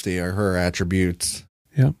and thrifty are her attributes.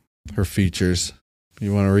 Yep. Her features.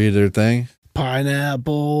 You want to read their thing?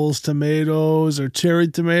 Pineapples, tomatoes, or cherry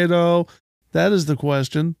tomato. That is the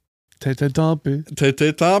question. Tompy.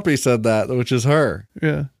 Tompy said that, which is her.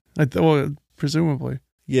 Yeah. Presumably.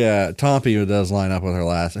 Yeah, Tompy does line up with her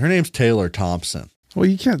last. Her name's Taylor Thompson. Well,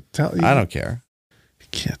 you can't tell. I don't care. You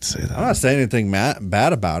can't say that. I'm not saying anything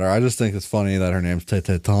bad about her. I just think it's funny that her name's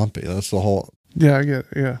Tompy. That's the whole. Yeah, I get it.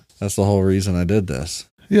 Yeah. That's the whole reason I did this.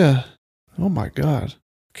 Yeah. Oh my God.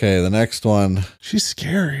 Okay, the next one. She's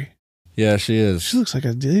scary. Yeah, she is. She looks like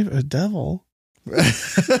a devil.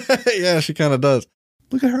 Yeah, she kind of does.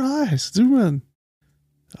 Look at her eyes. Zoom in.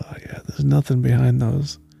 Oh yeah, there's nothing behind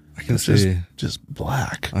those. I can see just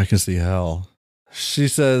black. I can see hell. She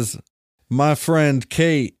says, "My friend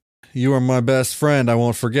Kate, you are my best friend. I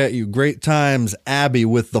won't forget you. Great times, Abby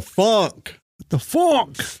with the funk." The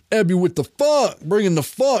funk. Abby with the funk, bringing the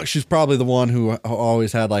funk. She's probably the one who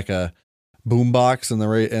always had like a boombox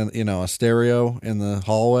and a stereo in the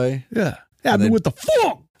hallway. Yeah, Abby with the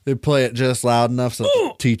funk. They'd play it just loud enough so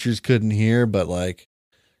the teachers couldn't hear, but like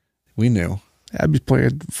we knew. Abby's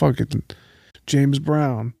playing fucking James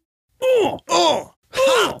Brown. Ha,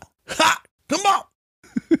 come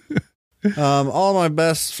on.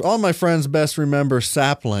 All my friends best remember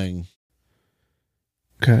sapling.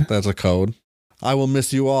 Okay. That's a code. I will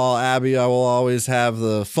miss you all, Abby. I will always have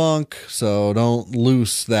the funk, so don't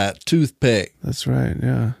loose that toothpick. That's right,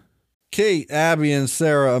 yeah. Kate, Abby, and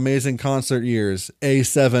Sarah, amazing concert years.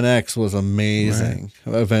 A7X was amazing.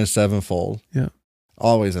 Right. Avenged Sevenfold. Yeah.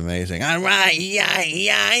 Always amazing. They had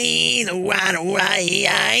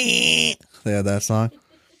that song.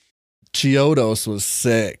 Chiodos was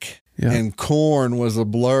sick. Yeah. And Korn was a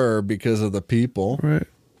blur because of the people. Right.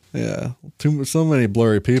 Yeah. So many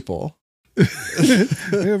blurry people.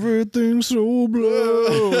 Everything's so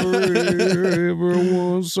blurry.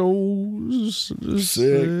 Everyone's so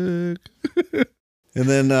sick. And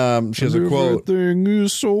then she has a quote. Everything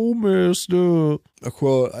is so messed up. A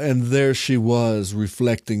quote, and there she was,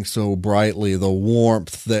 reflecting so brightly the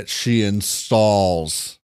warmth that she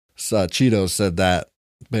installs. Cheetos said that.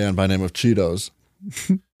 Band by name of Cheetos.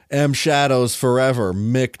 M Shadows Forever,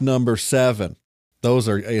 Mick number 7. Those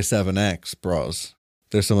are A7X bros.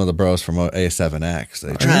 They're some of the bros from A7X.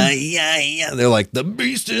 They try, They're like the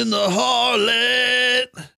beast in the harlot.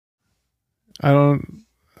 I don't.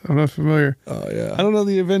 I'm not familiar. Oh, yeah. I don't know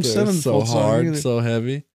the Avenged Sevenfold so song hard, either. so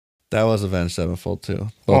heavy. That was Avenged Sevenfold, too.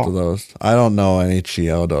 Both of those. I don't know any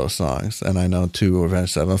Chiodo songs, and I know 2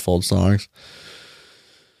 Avenged Sevenfold songs.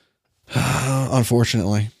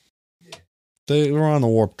 Unfortunately. They were on the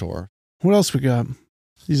Warped Tour. What else we got?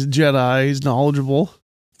 He's a Jedi. He's knowledgeable.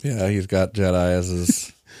 Yeah, he's got Jedi as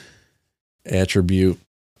his attribute.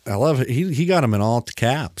 I love it. He got him in all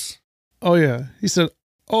caps. Oh, yeah. He said,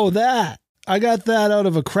 "Oh, that. I got that out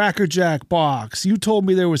of a Cracker Jack box. You told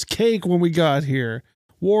me there was cake when we got here.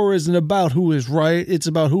 War isn't about who is right. It's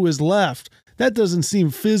about who is left. That doesn't seem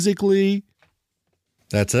physically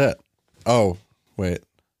That's it. Oh, wait.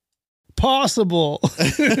 possible."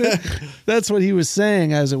 That's what he was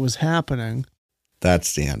saying as it was happening.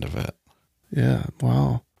 That's the end of it. Yeah.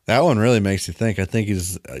 Wow. That one really makes you think. I think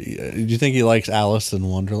he's. Do you think he likes Alice in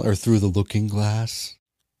Wonderland or Through the Looking Glass?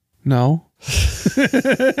 No.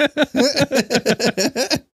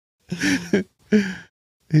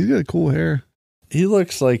 He's got cool hair. He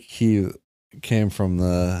looks like he came from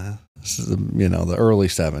the early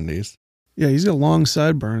 70s. Yeah, he's got long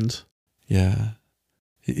sideburns. Yeah.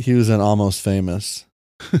 He was in Almost Famous.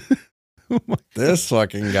 This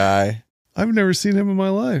fucking guy. I've never seen him in my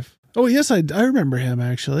life. Oh, yes, I remember him,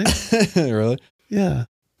 actually. Really? Yeah,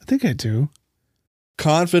 I think I do.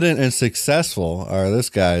 Confident and successful are this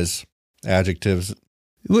guy's adjectives.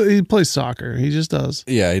 He plays soccer. He just does.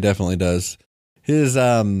 Yeah, he definitely does. His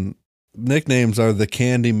nicknames are the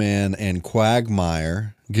Candyman and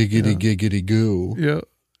Quagmire. Giggity giggity goo. Yeah,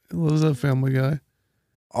 he loves that Family Guy.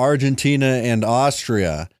 Argentina and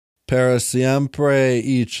Austria. Para siempre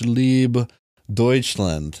ich liebe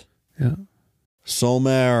Deutschland. Yeah.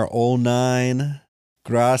 Somer 09.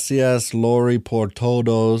 Gracias, Lori, por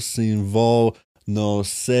todos. Sin vos no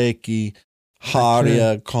sé qué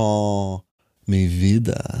haría con mi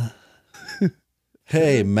vida.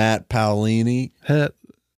 Hey, Matt Paolini. Het.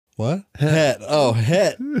 What? Het. Oh,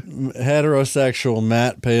 het. Heterosexual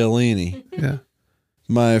Matt Paolini. Yeah.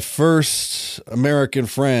 My first American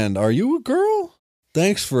friend. Are you a girl?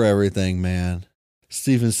 Thanks for everything, man.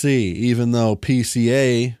 Stephen C. Even though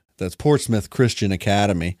PCA, that's Portsmouth Christian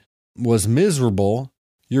Academy, was miserable,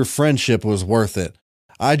 your friendship was worth it.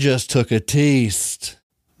 I just took a taste.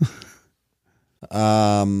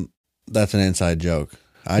 That's an inside joke.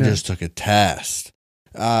 I just took a test.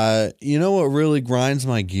 You know what really grinds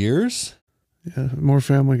my gears? Yeah, more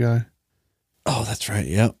Family Guy. Oh, that's right.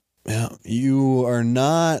 Yep. Yeah. You are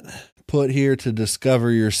not put here to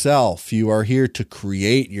discover yourself. You are here to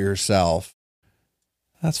create yourself.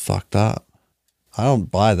 That's fucked up. I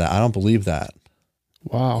don't buy that. I don't believe that.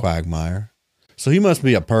 Wow. Quagmire. So he must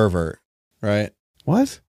be a pervert, right?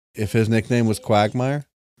 What? If his nickname was Quagmire?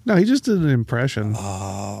 No, he just did an impression.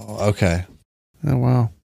 Oh, okay. Oh,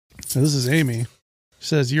 wow. So this is Amy. She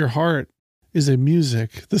says, your heart is a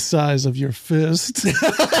music the size of your fist.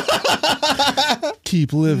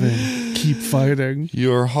 Keep living. Keep fighting.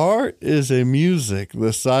 Your heart is a music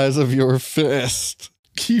the size of your fist.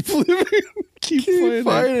 Keep living. Keep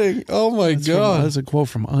fighting. Oh my God. That's a quote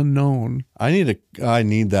from Unknown. I need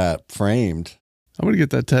that framed. I'm going to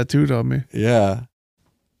get that tattooed on me. Yeah.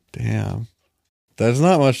 Damn. There's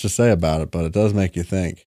not much to say about it, but it does make you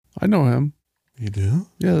think. I know him. You do?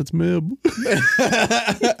 Yeah, that's Mib.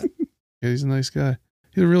 Yeah, he's a nice guy.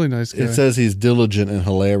 He's a really nice guy. It says he's diligent and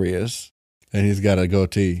hilarious, and he's got a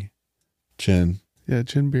goatee. Chin. Yeah,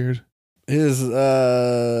 chin beard. His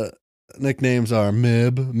nicknames are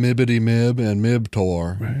Mib, Mibbity Mib, and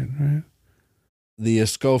Mibtor. Right. The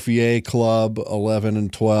Escoffier Club, 11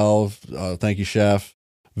 and 12. Thank you, Chef.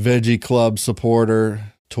 Veggie Club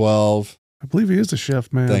supporter, 12. I believe he is a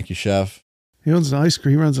chef, man. Thank you, Chef. He owns an ice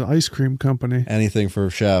cream. He runs an ice cream company. Anything for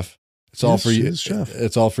Chef. It's all for you, Chef.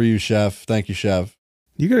 It's all for you, Chef. Thank you, Chef.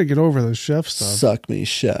 You got to get over the chef stuff. Suck me,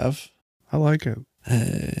 Chef. I like it.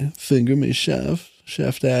 Hey, finger me, Chef.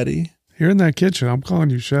 Chef Daddy. You're in that kitchen. I'm calling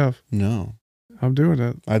you chef. No. I'm doing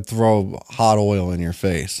it. I'd throw hot oil in your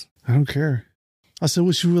face. I don't care. I said,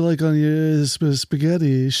 what you would like on your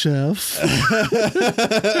spaghetti, chef?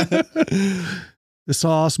 The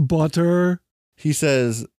sauce, butter. He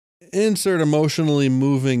says, insert emotionally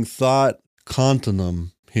moving thought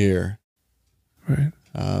continuum here. Right.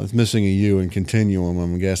 It's missing a U in continuum,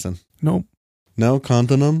 I'm guessing. Nope. No?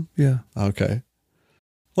 Continuum? Yeah. Okay.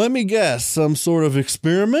 Let me guess. Some sort of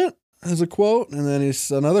experiment as a quote. And then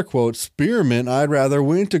it's another quote. Spearmint, I'd rather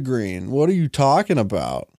wintergreen. What are you talking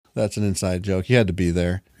about? That's an inside joke. You had to be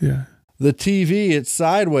there. Yeah. The TV, it's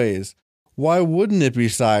sideways. Why wouldn't it be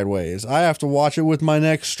sideways? I have to watch it with my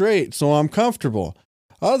neck straight so I'm comfortable.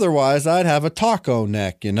 Otherwise, I'd have a taco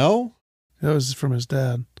neck, you know? That was from his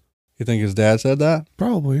dad. You think his dad said that?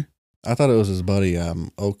 Probably. I thought it was his buddy,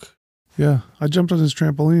 Oak. Yeah, I jumped on his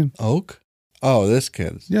trampoline. Oak? Oh, this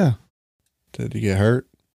kid. Yeah. Did he get hurt?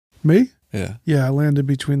 Me? Yeah. Yeah, I landed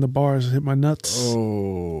between the bars, hit my nuts.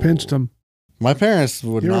 Oh. Pinched them. My parents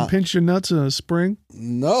would You not. ever pinch your nuts in a spring?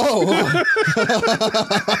 No.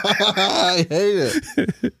 I hate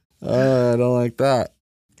it. I don't like that.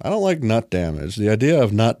 I don't like nut damage. The idea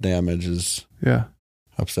of nut damage is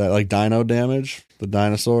upset. Like dino damage. The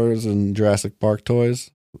dinosaurs in Jurassic Park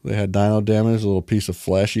toys. They had dino damage, a little piece of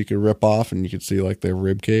flesh you could rip off and you could see like their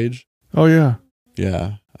rib cage. Oh, yeah.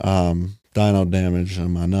 Yeah. Dino damage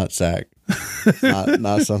on my nut sack.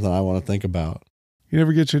 not something I want to think about. You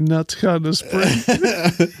never get your nuts caught in the spring?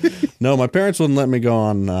 No, my parents wouldn't let me go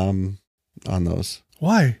on those.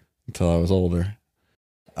 Why? Until I was older.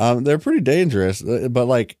 They're pretty dangerous, but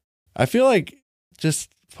like I feel like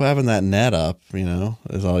just having that net up,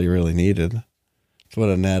 is all you really needed. Put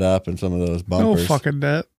a net up in some of those bumpers. No fucking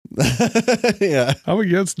net. Yeah. I'm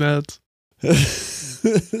against nets.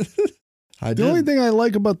 The only thing I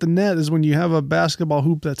like about the net is when you have a basketball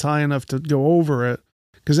hoop that's high enough to go over it,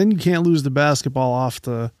 because then you can't lose the basketball off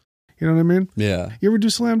the, you know what I mean? Yeah. You ever do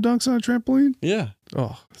slam dunks on a trampoline? Yeah.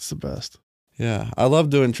 Oh, it's the best. Yeah. I love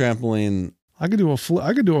doing trampoline. I could do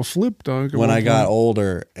a flip dunk. When I got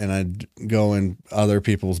older and I'd go in other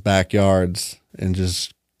people's backyards and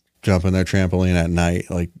just jump in their trampoline at night,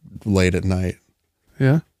 like late at night.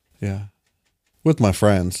 Yeah? Yeah. With my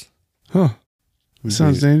friends. Huh.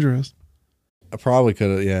 Sounds dangerous. I probably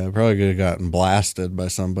could have gotten blasted by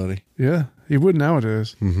somebody. Yeah, you would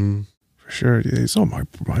nowadays. Mm-hmm. For sure. Yeah, it's all my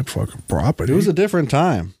fucking property. It was a different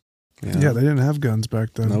time. Yeah, they didn't have guns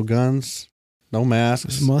back then. No guns, no masks.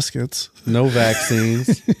 Just muskets. No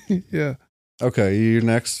vaccines. Yeah. Okay, you're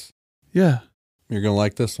next. Yeah. You're going to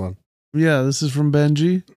like this one. Yeah, this is from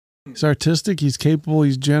Benji. He's artistic, he's capable,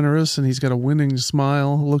 he's generous, and he's got a winning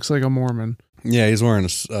smile. Looks like a Mormon. Yeah, he's wearing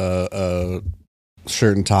a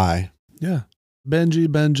shirt and tie. Yeah.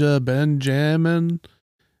 Benjamin. He's a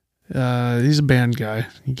band guy.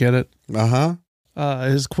 You get it? Uh-huh.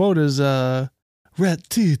 His quote is, rat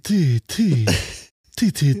t t t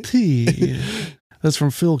t t t. That's from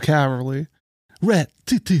Phil Caverly. Rat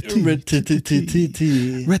t t t rat t t t t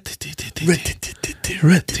t rat t t t t rat t t t t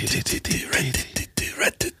rat t t t t rat t t t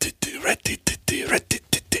rat t t t rat t t t rat t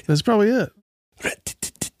t t. That's probably it.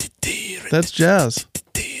 That's jazz.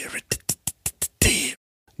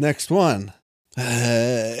 Next one.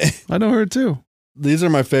 I know her too. These are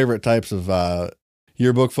my favorite types of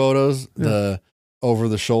yearbook photos. Yeah. The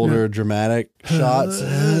over-the-shoulder dramatic shots.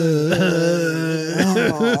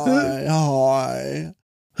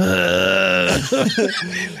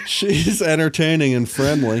 She's entertaining and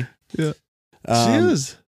friendly. Yeah, she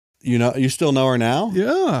is. You still know her now?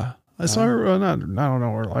 Yeah, I saw her. I don't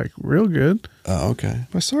know her like real good. Oh, okay.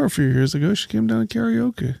 I saw her a few years ago. She came down to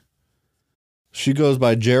karaoke. She goes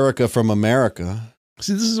by Jerica from America.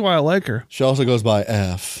 See, this is why I like her. She also goes by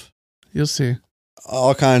F. You'll see.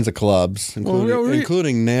 All kinds of clubs,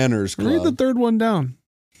 including Nanner's Club. Read the third one down.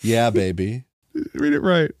 Yeah, baby. Read it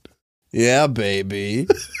right. Yeah, baby.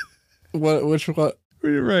 Which one?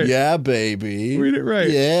 Read it right. Yeah, baby. Read it right.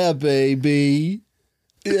 Yeah, baby.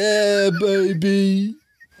 Yeah, baby.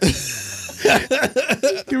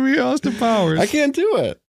 Give me Austin Powers. I can't do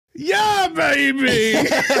it. Yeah, baby.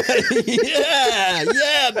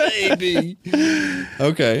 yeah, baby.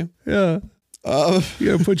 Okay. Yeah. You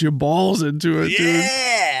gotta put your balls into it, dude.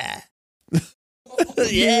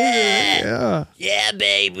 Yeah. Yeah,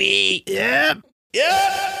 baby. Yeah.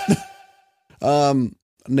 Yeah.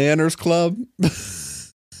 Nanner's Club.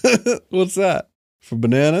 What's that? For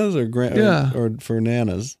bananas or or for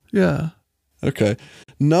nanas? Yeah. Okay.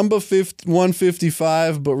 Number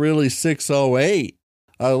 155, but really 608.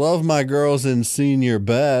 I love my girls in senior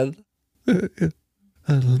bed. I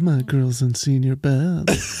love my girls in senior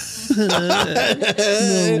bed.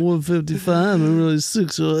 No, 155, but really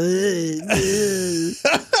 608.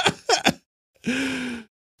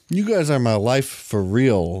 You guys are my life for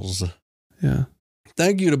reals. Yeah.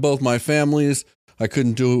 Thank you to both my families. I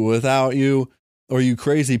couldn't do it without you. Or you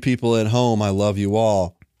crazy people at home. I love you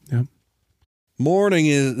all. Yep. Morning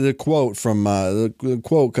is the quote from the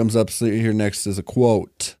quote comes up here next as a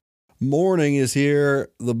quote. Morning is here.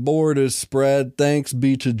 The board is spread. Thanks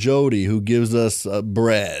be to Jody who gives us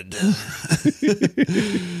bread.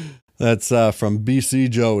 That's from BC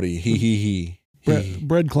Jody. He.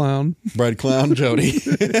 Bread clown. Bread clown Jody.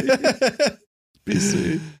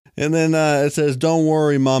 BC. And then it says, don't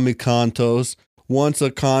worry, Mommy Contos. Once a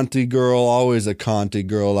Conti girl, always a Conti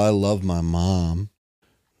girl. I love my mom.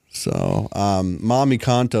 So, Mommy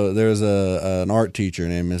Canto, there's an art teacher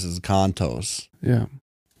named Mrs. Cantos. Yeah.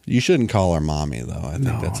 You shouldn't call her mommy, though. I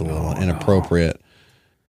think that's a little inappropriate.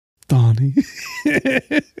 Donnie.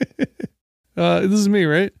 This is me,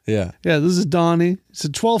 right? Yeah. Yeah, this is Donnie. It's a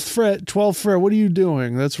 12th fret, 12th fret. What are you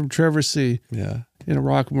doing? That's from Trevor C. Yeah. In a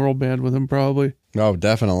rock and roll band with him, probably. Oh,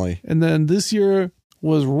 definitely. And then this year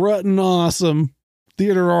was Ruttin' Awesome.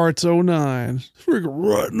 Theater Arts 09. Freaking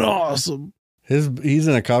Ruttin' Awesome. He's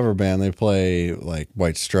in a cover band. They play like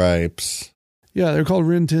White Stripes. Yeah, they're called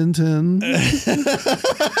Rin Tin Tin.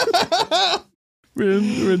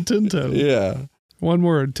 Rin Tin Tin. Yeah. One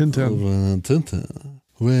word, Tin Tin. Rin Tin Tin.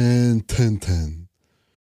 Rin Tin Tin.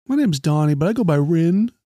 My name's Donnie, but I go by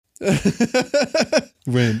Rin.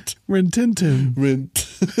 Rint. Rin Tin Tin. Rint.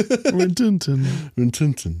 Rin Tin Tin. Rin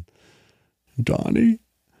Tin Tin. Donnie.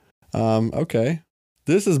 Okay.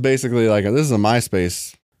 This is basically this is a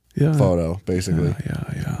MySpace photo, basically.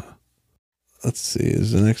 Yeah. Let's see.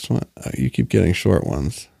 Is the next one? You keep getting short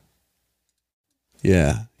ones.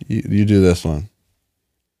 Yeah. You do this one.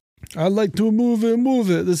 I'd like to move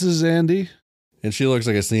it. This is Andy. And she looks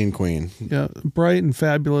like a scene queen. Yeah. Bright and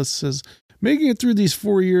fabulous. Says, making it through these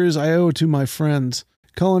 4 years, I owe it to my friends.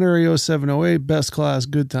 Culinary 0708, best class,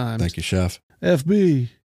 good times. Thank you, Chef. FB.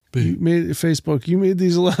 You made Facebook. You made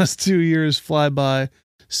these last 2 years fly by.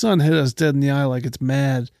 Sun hit us dead in the eye like it's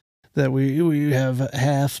mad that we have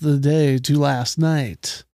half the day to last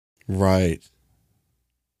night. Right.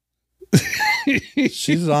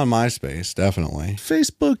 She's on MySpace, definitely.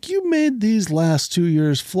 Facebook, you made these last 2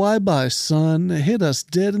 years fly by, son. Hit us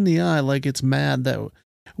dead in the eye like it's mad that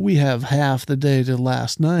we have half the day to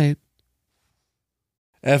last night.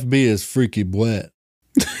 FB is freaky wet.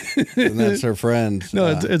 And that's her friend.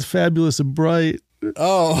 No, it's fabulous and bright.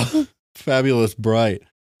 Oh, fabulous bright.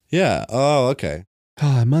 Yeah. Oh, okay.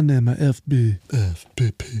 Hi, my name is FB.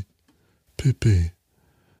 FBP.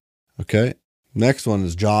 Okay. Next one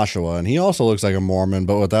is Joshua, and he also looks like a Mormon,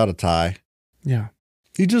 but without a tie. Yeah.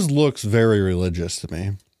 He just looks very religious to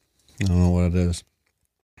me. I don't know what it is.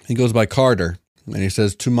 He goes by Carter, and he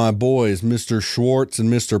says, to my boys, Mr. Schwartz and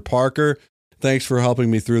Mr. Parker, thanks for helping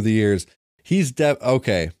me through the years. He's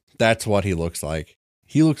okay, that's what he looks like.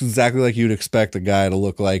 He looks exactly like you'd expect a guy to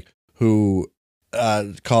look like who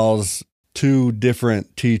calls 2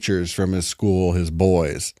 different teachers from his school his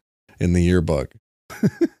boys in the yearbook.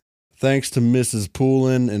 Thanks to Mrs.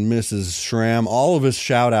 Poulin and Mrs. Schramm. All of his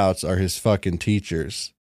shout outs are his fucking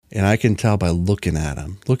teachers. And I can tell by looking at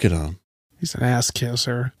him. Look at him. He's an ass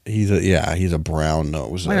kisser. He's a brown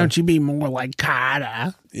nose. Why don't you be more like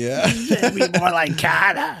Carter? Yeah. Be more like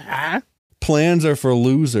Carter, huh? Plans are for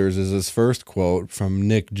losers is his first quote from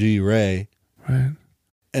Nick G. Ray. Right.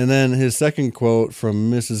 And then his second quote from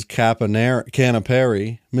Mrs.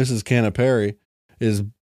 Mrs. Canapari, is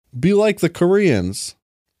be like the Koreans.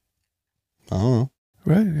 I don't know.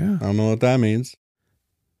 Right, yeah. I don't know what that means.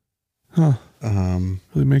 Huh.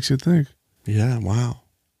 Really makes you think. Yeah, wow.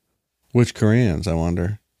 Which Koreans, I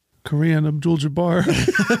wonder? Korean Abdul-Jabbar.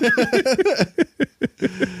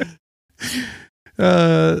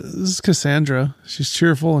 This is Cassandra. She's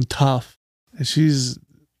cheerful and tough. And she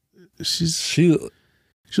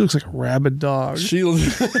looks like a rabid dog. She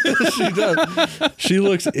does. She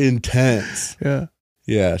looks intense. Yeah.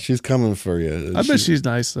 Yeah, she's coming for you. I bet she's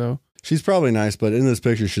nice, though. She's probably nice, but in this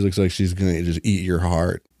picture, she looks like she's going to just eat your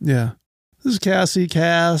heart. Yeah. This is Cassie.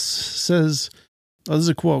 Cass says, this is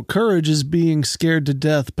a quote, courage is being scared to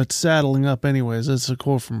death, but saddling up anyways. That's a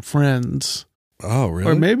quote from Friends. Oh,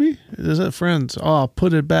 really? Or maybe? Is that Friends? Oh,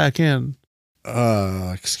 put it back in.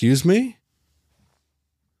 Excuse me?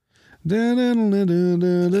 Talking about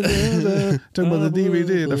the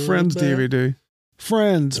DVD, the Friends DVD.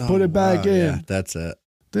 Friends, put it back in. Yeah, that's it.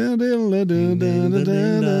 David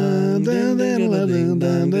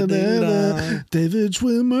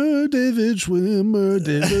Schwimmer.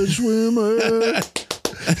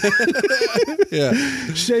 Yeah.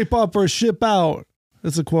 Shape up or ship out.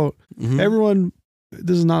 That's a quote. Mm-hmm. Everyone,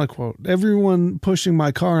 this is not a quote. Everyone pushing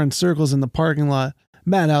my car in circles in the parking lot.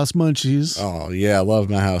 Madhouse Munchies. Oh, yeah. I love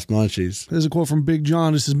Madhouse Munchies. There's a quote from Big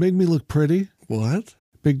John. It says, make me look pretty. What?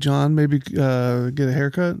 Big John, maybe get a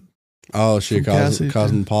haircut. Oh, she a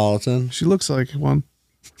cosmopolitan? She looks like one.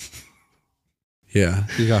 Yeah,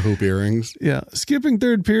 she got hoop earrings. Yeah. Skipping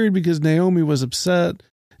third period because Naomi was upset.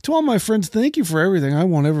 To all my friends, thank you for everything. I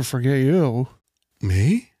won't ever forget you.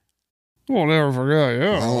 Me? I won't ever forget you.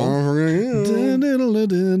 I won't forget you.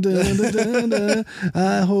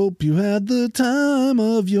 I hope you had the time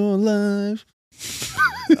of your life.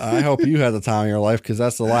 I hope you had the time of your life, because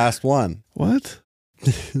that's the last one. What?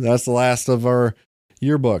 That's the last of our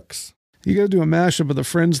yearbooks. You got to do a mashup of the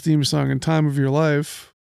Friends theme song and Time of Your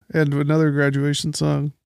Life and another graduation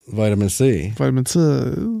song. Vitamin C. Vitamin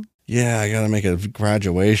C. Yeah, I got to make a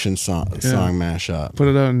graduation song mashup. Put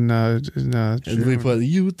it out in and we put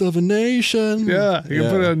Youth of a Nation. Yeah, you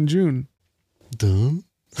can put it out in June. Dune?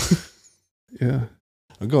 Yeah.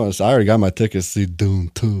 I already got my tickets to see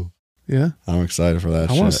Dune 2. Yeah? I'm excited for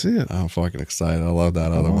that I want to see it. I'm fucking excited. I love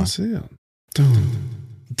that other one. I want to see it. Dune.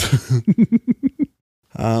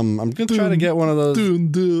 I'm going to try to get one of those.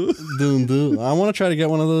 Dune. I want to try to get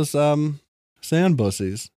one of those sand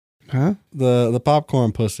pussies. Huh? The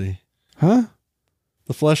popcorn pussy. Huh?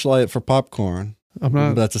 The fleshlight for popcorn.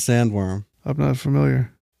 That's a sandworm. I'm not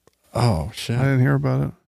familiar. Oh, shit. I didn't hear about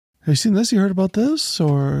it. Have you seen this? You heard about this?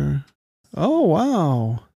 Or... Oh,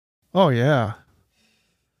 wow. Oh, yeah.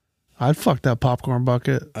 I'd fuck that popcorn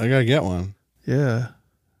bucket. I gotta get one. Yeah.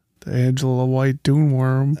 The Angela White Dune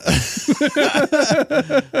worm.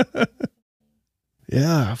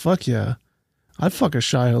 Yeah, fuck yeah. I'd fuck a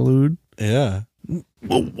Shia Halud. Yeah.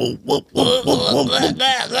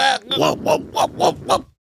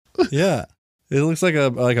 Yeah. It looks like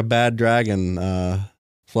a bad dragon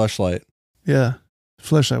fleshlight. Yeah.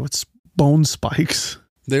 Fleshlight with bone spikes.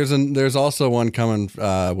 There's also one coming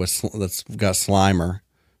that's got Slimer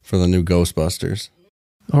for the new Ghostbusters.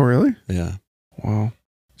 Oh, really? Yeah. Wow.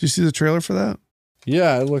 Did you see the trailer for that?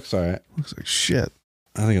 Yeah, it looks all right. Looks like shit.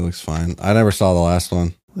 I think it looks fine. I never saw the last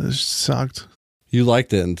one. It sucked. You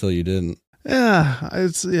liked it until you didn't. Yeah,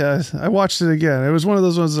 I watched it again. It was one of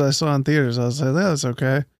those ones that I saw in theaters. I was like, that's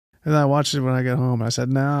okay. And then I watched it when I got home. And I said,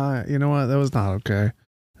 nah, you know what? That was not okay.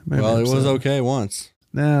 Well, it was okay once.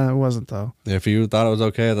 Nah, it wasn't though. If you thought it was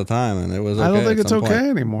okay at the time, and it was okay. I don't think it's okay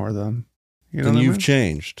anymore then. You know then you've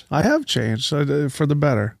changed. I have changed for the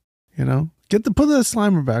better. You know? Put that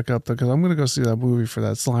Slimer back up though, because I'm going to go see that movie for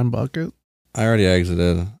that slime bucket. I already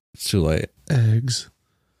exited. It's too late. Eggs.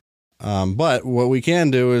 But what we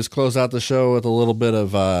can do is close out the show with a little bit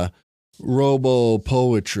of robo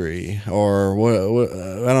poetry, or what?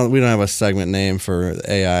 We don't have a segment name for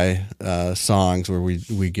AI songs where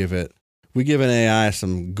we give an AI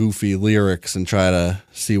some goofy lyrics and try to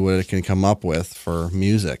see what it can come up with for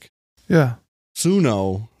music. Yeah.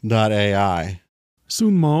 Suno.ai.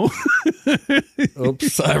 Sunmo.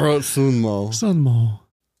 Oops, I wrote Sunmo. Sunmo.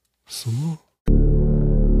 Sunmo.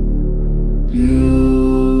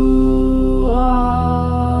 You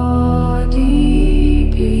are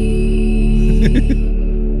DP.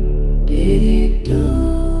 Did it do?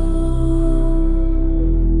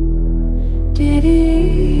 Did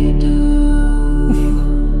it do?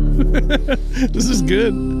 This is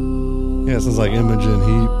good. Yeah, it sounds like Imogen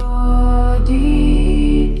Heap.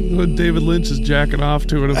 What David Lynch is jacking off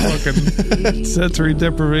to in a fucking sensory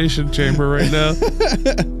deprivation chamber right now.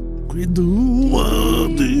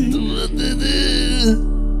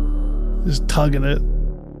 Just tugging it.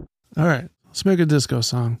 All right, let's make a disco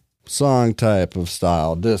song. Song type of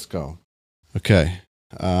style, disco. Okay.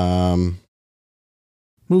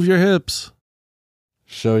 Move your hips.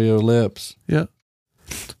 Show your lips. Yeah.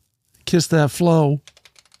 Kiss that flow.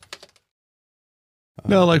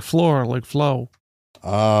 No, like floor, like flow.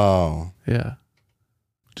 Oh. Yeah.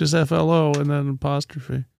 Just FLO and then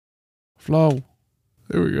apostrophe. Flow.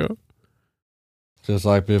 There we go. Just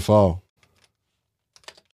like before.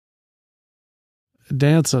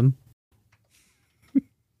 Dancing.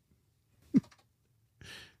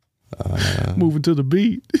 Moving to the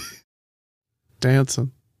beat.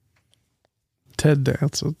 Dancing. Ted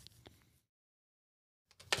dancing.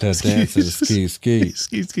 Ted dancing. Ski, ski.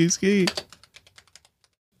 Ski, ski, ski.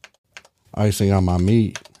 Icing on my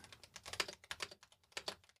meat.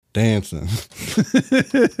 Dancing.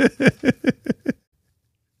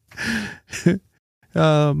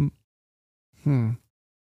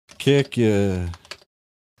 Kick you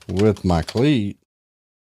with my cleat.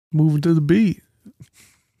 Moving to the beat.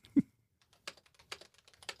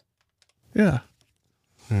 Yeah.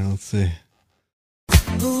 Yeah, let's see.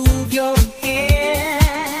 Move your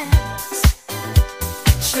hands.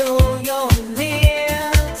 Show your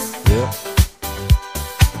lips. Yep.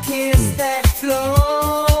 Kiss that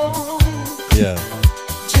flow. Yeah.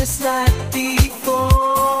 Just like before.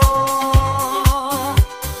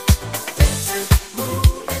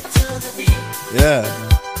 Move it to the beat. Yeah.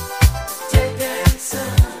 Take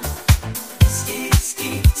dancing. Ski,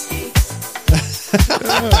 ski, ski.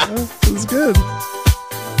 It was good.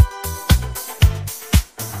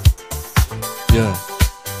 Yeah.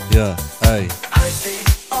 Yeah. Hey. I stay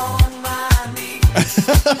on my knees.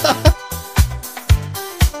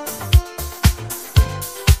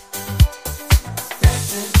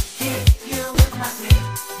 Dancing, hit you with my knee.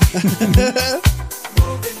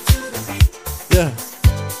 Moving to the beat.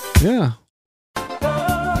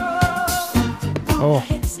 Oh.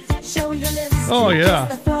 Oh,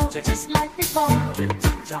 yeah. Just like before.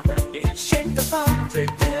 Shake the ball,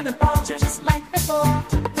 then the ball, just like before.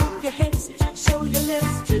 Move your hips, show your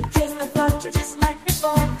lips, kiss the ball, just like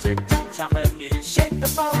before. Shake the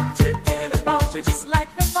ball, then the ball, just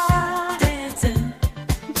like before. Dancing,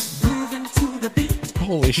 moving to the beat.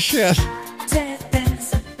 Holy shit.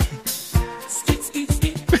 Dancing, skeet, skeet,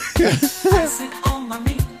 skeet. Dancing on my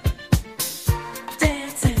meat.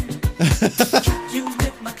 Dancing, you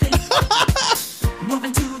with my cleat.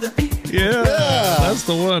 Moving to the beat. Yeah, that's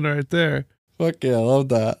the one right there. Fuck yeah, I love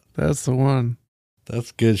that. That's the one.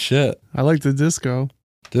 That's good shit. I like the disco.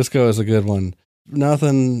 Disco is a good one.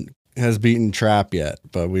 Nothing has beaten trap yet,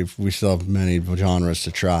 but we still have many genres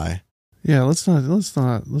to try. Yeah, let's do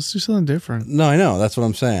something different. No, I know. That's what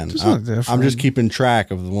I'm saying. Different. I'm just keeping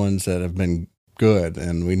track of the ones that have been good,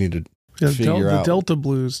 and we need to figure out. The Delta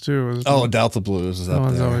Blues too. Delta Blues is that up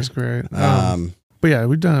one's there. always great. But yeah,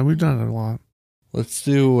 we've done it a lot. Let's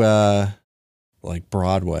do like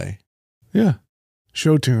Broadway. Yeah,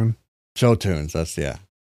 show tunes. That's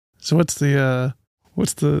So what's the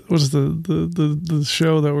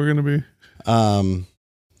show that we're gonna be?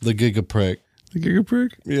 The Gigaprick. The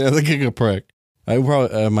Gigaprick? Yeah, the Gigaprick. I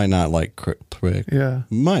might not like Prick. Yeah,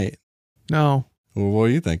 might. No. Well, what are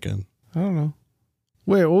you thinking? I don't know.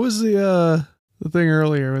 Wait, what was the thing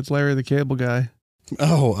earlier? It's Larry the Cable Guy.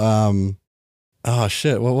 Oh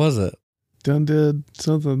shit! What was it? Dun-Did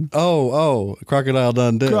something. Oh, Crocodile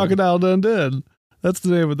Dun-Did. Crocodile Dun-Did. That's the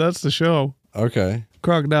name of that's the show. Okay.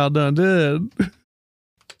 Crocodile Dun-Did.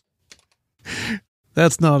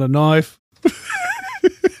 That's not a knife.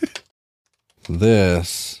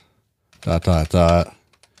 This ...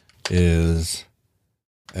 is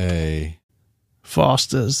a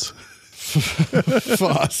Foster's.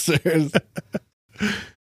 Foster's.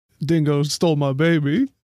 Dingo stole my baby.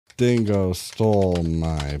 Dingo stole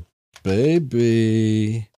my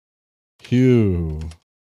baby. Hugh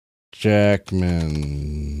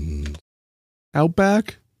Jackman.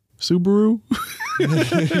 Outback? Subaru?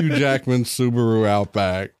 Hugh Jackman Subaru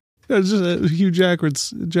Outback. That's just Hugh Jackman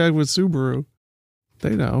Subaru.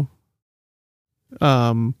 They know.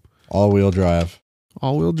 All-wheel drive.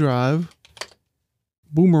 All-wheel drive.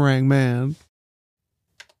 Boomerang Man.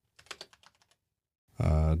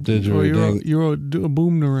 Didgeridoo. You wrote a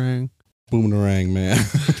boomerang. Boomerang Man.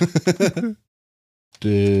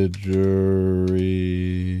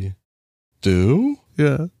 Didgeridoo?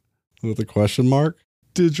 Yeah. With a question mark?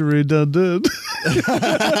 Didgeridoo.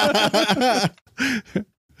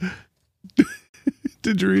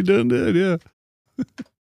 Didgeridoo, yeah.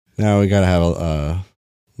 Now we gotta have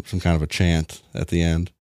some kind of a chant at the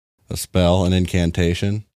end. A spell, an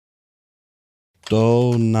incantation.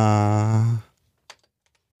 Dona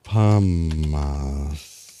Pamasul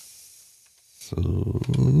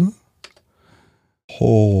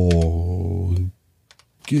Hoginus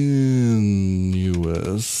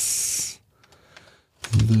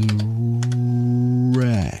the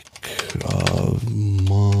wreck of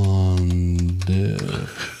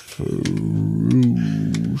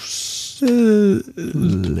Mondiferus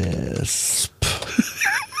Lesp.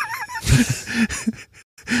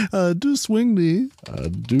 Do swing knee.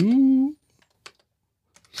 Do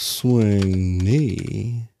swing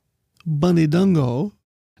knee. Bunny Dungo.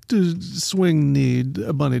 Do swing knee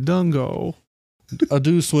bunny dungo.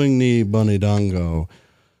 Do swing knee bunny dungo.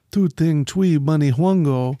 Two thing twee bunny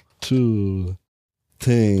huango. Two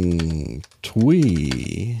thing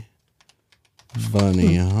twee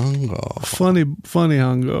bunny hungo. Funny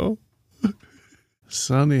hungo.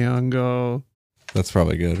 Sunny hungo. That's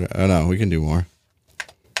probably good. Oh no, we can do more.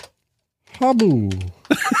 Habu.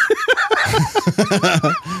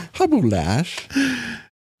 Habu lash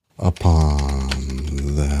upon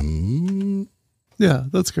them. Yeah,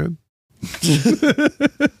 that's good.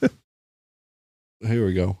 Here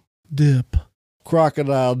we go. Dip.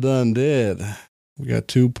 Crocodile Dun-Did. We got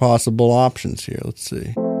two possible options here. Let's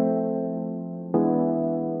see.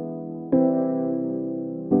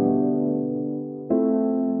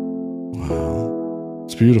 Wow.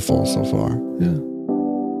 It's beautiful so far. Yeah.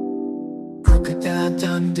 Crocodile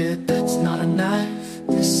Dun-Did, that's not a knife.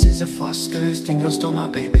 This is a Foster's. Dingo stole my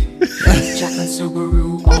baby. Jackman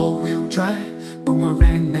Subaru, all-wheel drive.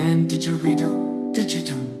 Boomerang Man, didgeridoo,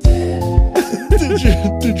 didgeridoo.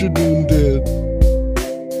 Didgeridoo.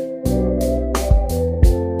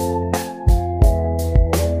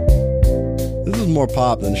 This is more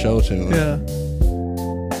pop than show tune. Yeah.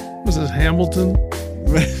 Was this Hamilton?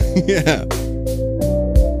 Yeah.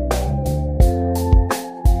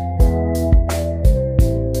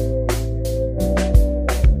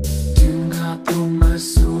 Do not do my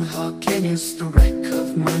suit, how can you direct?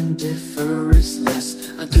 differs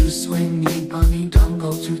less. I do swing me bunny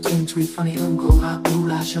dongo, two things we funny uncle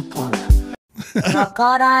habula shapona.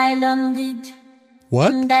 Crocodile Dun-DID.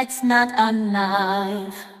 What? That's not a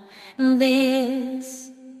knife.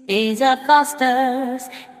 This is a Foster's.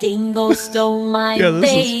 Dingo stole my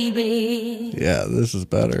baby. Yeah, this is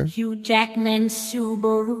better. Hugh Jackman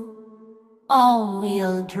Subaru.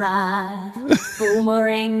 All-wheel drive.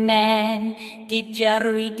 Boomerang Man.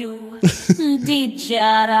 Didgeridoo. Didgeridoo.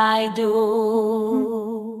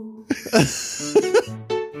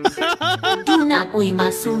 Do not we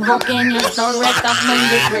must soon walk in your store.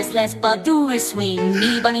 Recommend it restless, but do a swing.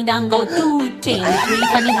 Me bunny dango, do ting. Three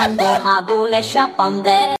funny hango, hago, let's shop on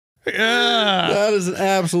there. Yeah. That is an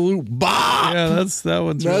absolute bop. Yeah, that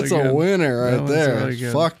one's really That's good. a winner right there. Really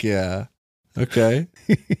good. Fuck yeah. Okay.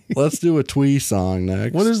 Let's do a twee song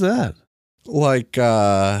next. What is that? Like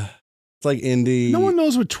it's like indie. No one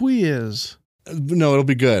knows what twee is. No, it'll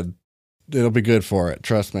be good. It'll be good for it.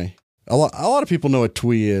 Trust me. A lot of people know what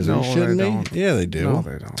twee is. Are you shitting me? Don't. Yeah, they do. No,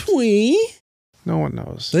 they don't. Twee? No one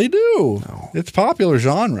knows. They do. No. It's popular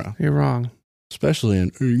genre. You're wrong. Especially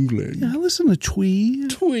in England. Yeah, I listen to twee.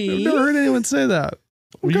 Twee. I've never heard anyone say that.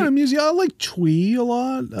 What kind of music? I like twee a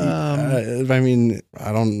lot. I mean,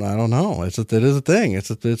 I don't know. It is a thing.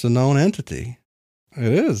 It's a known entity.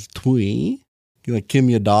 It is twee. You like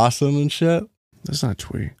Kimya Dawson and shit. That's not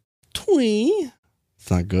twee. Twee.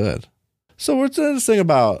 It's not good. So what's this thing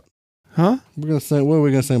about? Huh? We're gonna sing. What are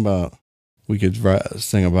we gonna sing about? We could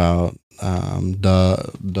sing about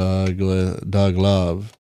Doug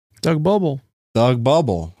Love. Doug Bubble. Doug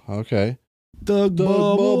Bubble. Okay. Doug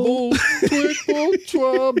Bubble. Triple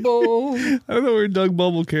trouble. I don't know where Doug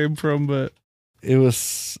Bubble came from, but it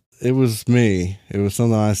was me. It was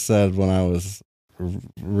something I said when I was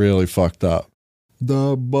really fucked up.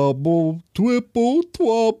 The bubble, triple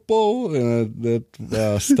trouble, and it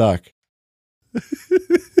stuck.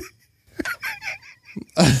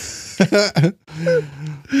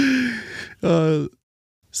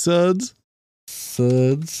 Suds.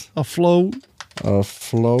 Afloat.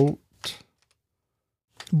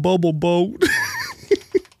 Bubble boat.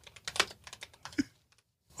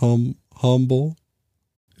 Humble.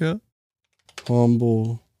 Yeah.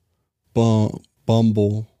 Humble.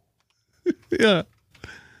 Bumble. Yeah.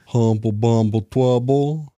 Humble bumble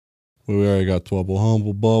twubble. We already got twubble.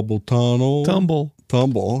 Humble bubble tunnel. Tumble.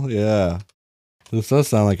 Yeah. This does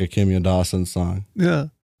sound like a Kimya Dawson song. Yeah.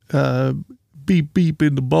 Beep beep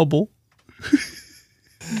in the bubble.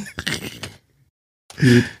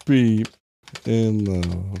 Beep beep in the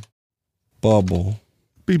bubble.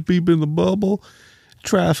 Beep beep in the bubble.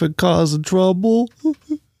 Traffic causing trouble.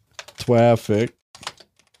 Traffic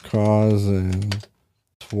causing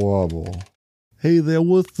trouble. Hey there,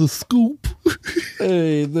 what's the scoop?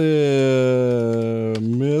 Hey there,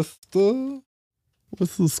 mister.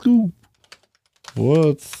 What's the scoop?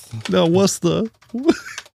 What's the WUSSDA?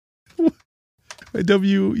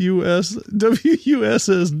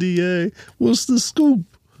 What's the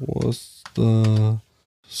scoop? What's the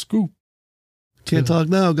scoop? Can't talk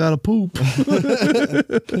now, gotta poop.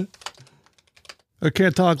 I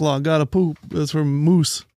can't talk long, gotta poop. That's from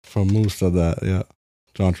Moose. From Moose said that, yeah.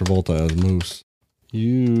 John Travolta as Moose.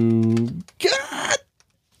 You got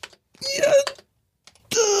your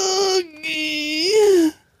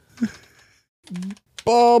doggy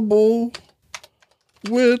bubble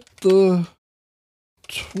with the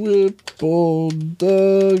triple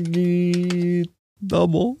doggy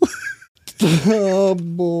double.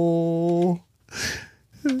 Trouble.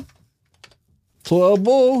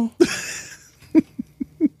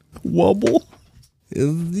 Wobble.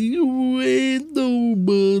 You ain't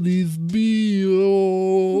nobody's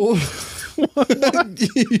be-all.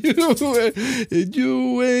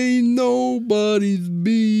 you ain't nobody's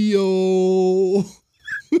be-all.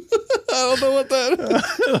 I don't know what that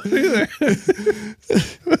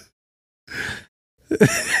is.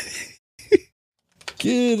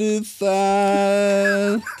 Get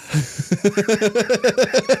inside. I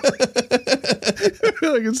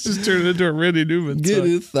feel like it's just turned into a Randy Newman song. Get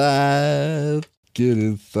inside. Get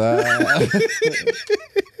inside.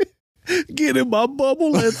 Get in my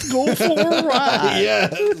bubble. Let's go for a ride.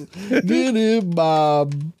 Yes. Get in my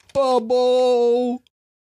bubble.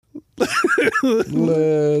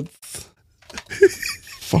 Let's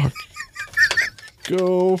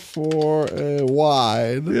go for a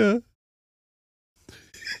wide. Yeah.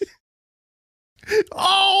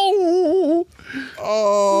 Oh,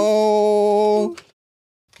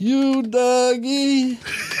 you doggy,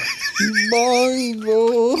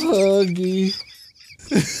 bongo huggy.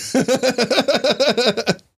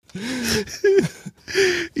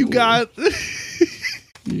 You got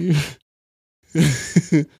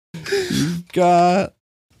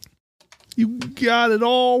You got it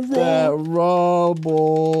all wrong. That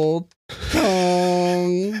rubble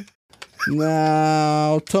tongue.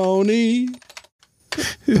 Now, Tony.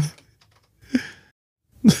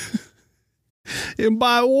 And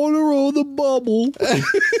by order of the bubble.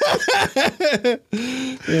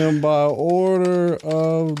 And by order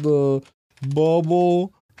of the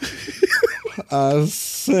bubble, I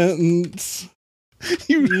sentence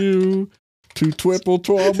you to twipple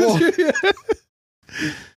twabble.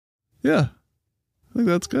 Yeah. I think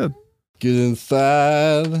that's good. Get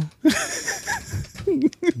inside.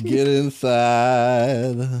 Get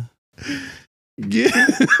inside.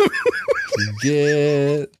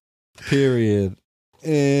 Get period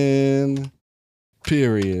in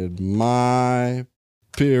period my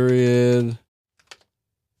period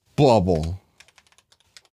bubble.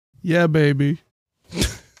 Yeah, baby.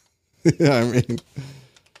 I mean,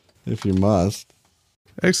 if you must.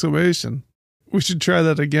 Exclamation. We should try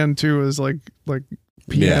that again too, as like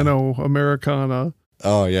piano Americana.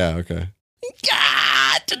 Oh yeah, okay.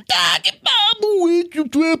 Got to talk bubble with your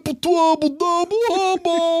triple trouble double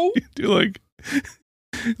humble. Do like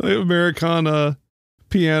Americana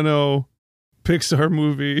piano Pixar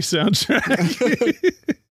movie soundtrack.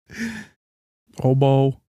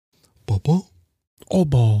 Oboe. Bubble?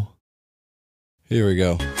 Oboe. Here we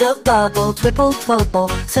go. The bubble, triple trouble,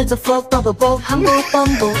 sense of flow, bubble, boat, humble,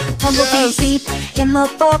 bumble, tumble, beep, beep, in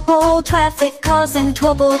the bubble, traffic causing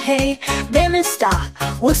trouble, hey, Raymond stop,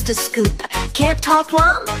 what's the scoop? Can't talk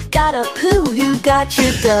long, gotta poo, you got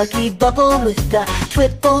your Dougie bubble with the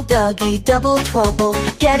triple Dougie, double trouble,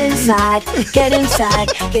 get inside, get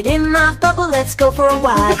in my bubble, let's go for a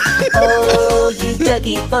ride, oh, you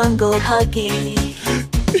Dougie bungled huggy.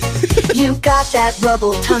 You got that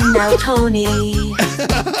rubble tongue now, Tony.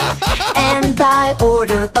 And by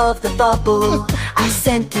order of the bubble, I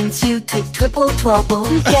sentence you to triple trouble.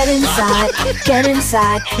 Get inside, get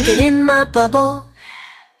in my bubble.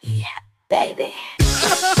 Yeah, baby.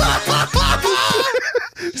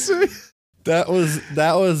 That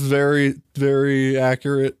was very, very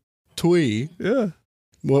accurate twee. Yeah.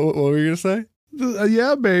 What were you gonna say?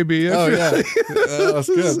 Yeah, baby. Oh yeah, that was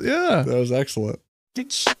good. Yeah, that was excellent.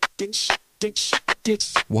 Ditch.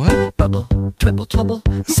 What? Bubble, triple trouble,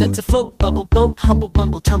 sense of flow, bubble, boat, humble,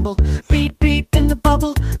 bumble, tumble, beep, beep in the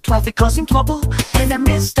bubble, traffic causing trouble, and I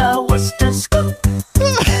missed what's the scoop?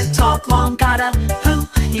 Can't talk long, gotta poo,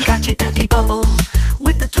 you got your Dougie bubble,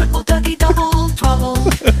 with the triple Dougie double trouble,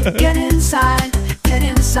 get inside,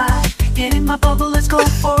 get in my bubble, let's go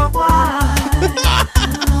for a ride.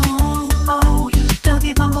 Oh, you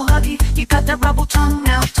Dougie bumble huggy, you got that rubble tongue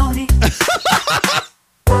now, Tony.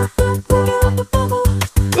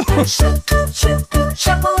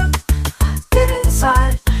 Shuffle, get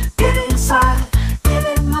inside,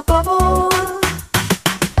 get in my bubble.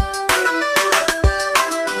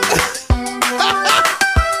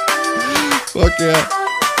 Fuck yeah.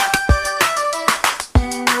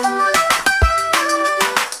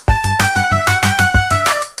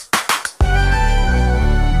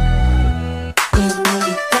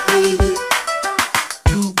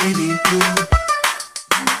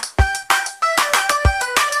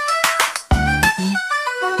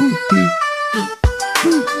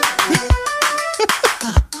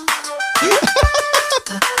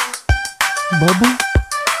 Bubble?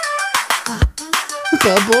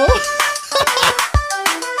 Bubble?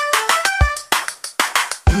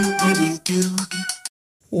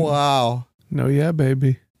 Wow. No, yeah,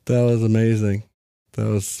 baby. That was amazing. That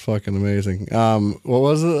was fucking amazing. What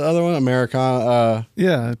was the other one? Americana.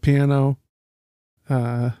 Yeah, piano.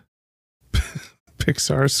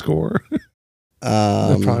 Pixar score.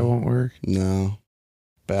 That probably won't work. No.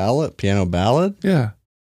 Ballad? Piano ballad? Yeah.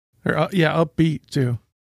 Or upbeat too.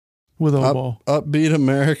 With oboe. Upbeat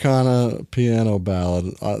Americana piano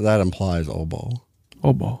ballad. That implies oboe.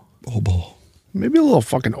 Oboe. Maybe a little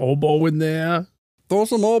fucking oboe in there. Throw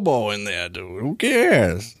some oboe in there, dude. Who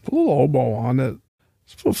cares? Put a little oboe on it.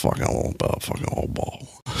 Just put fucking oboe.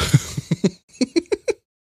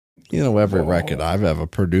 You know, every record I've ever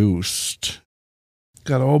produced.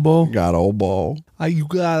 Got oboe? Got oboe. You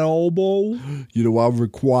got oboe? You know, I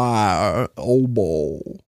require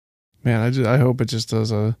oboe. Man, I hope it just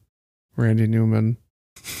does a Randy Newman.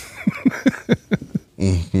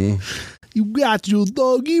 Mm-hmm. You got your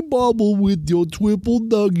Dougie bubble with your triple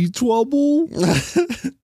Dougie trouble.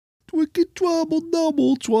 Wicked trouble,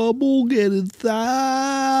 double trouble, get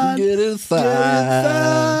inside. Get inside.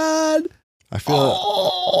 I feel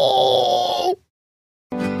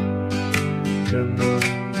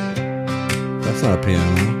That's not a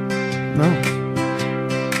piano. No.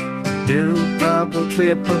 Do bubble,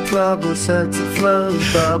 triple, bubble, such a flow,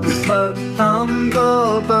 bubble,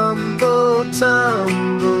 bubble, bumble,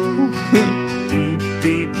 tumble. Deep,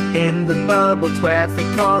 deep in the bubble, traffic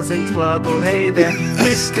causing trouble. Hey there,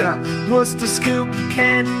 mister, what's the scoop?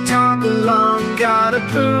 Can't talk along, gotta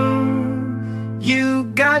poo. You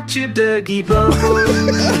got your Dougie bubble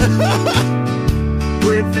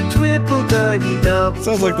with the triple Dougie double.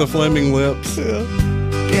 Sounds like the Flaming Lips. Yeah.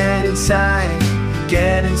 Get inside,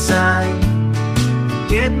 get inside.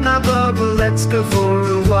 Get my bubble, let's go for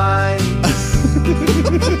a ride.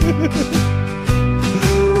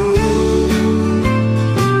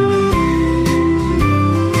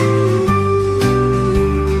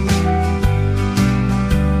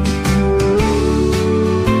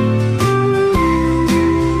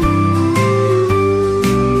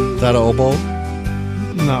 Is that an oboe?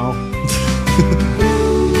 No.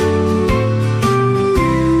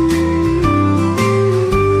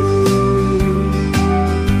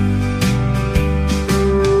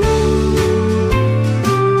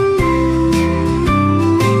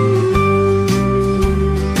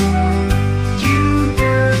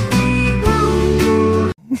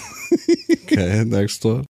 Okay, next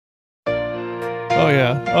one. Oh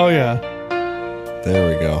yeah. Oh yeah. There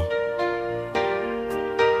we go.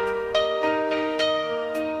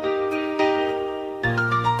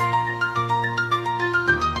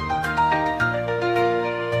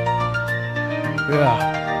 Yeah.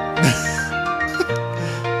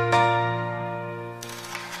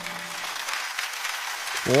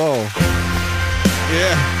 Whoa.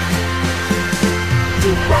 Yeah.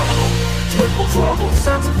 Triple trouble,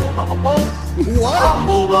 sensible bubble.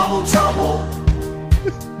 What? Bubble, trouble.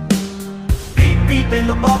 Beep, beep in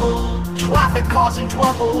the bubble. Traffic causing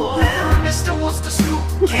trouble. And Mr. What's the scoop?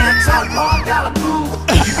 Can't talk long, gotta move.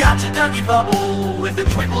 You got your Dougie bubble with the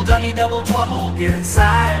triple Dougie double trouble. Get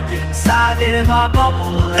inside in my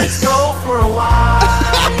bubble. Let's go for a while.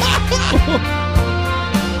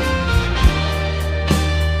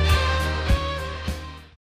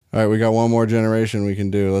 All right, we got one more generation we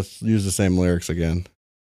can do. Let's use the same lyrics again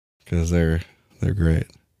because they're great.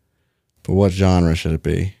 But what genre should it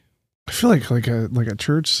be? I feel like a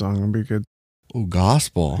church song would be good. Oh,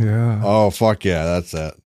 gospel. Yeah. Oh, fuck yeah, that's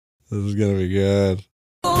it. This is gonna be good.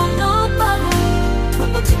 Yes.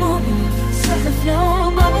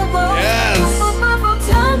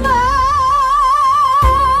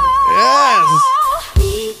 Yes.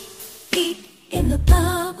 Heat in the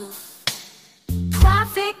bubble.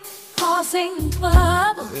 Traffic causing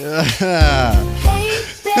trouble. Yeah. Hey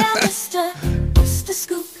there, mister, what's the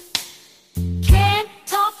scoop? Can't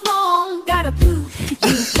talk long, gotta prove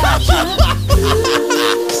you got your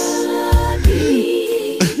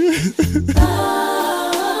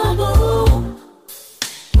bubble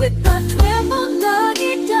with the triple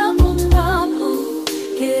Dougie double trouble.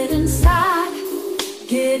 Get inside,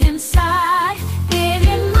 get inside, get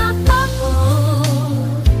in my bubble.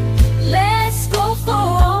 Let's go for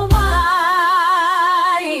a ride.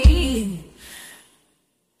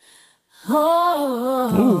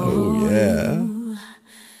 Oh yeah.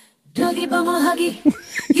 Dougie bubble huggy,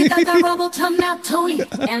 you got the rubble tongue now, Tony.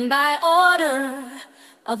 And by order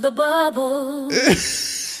of the bubble,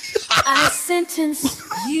 I sentence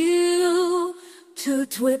you to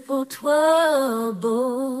triple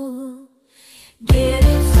trouble. Get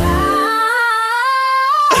inside.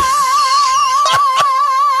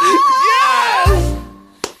 Yes!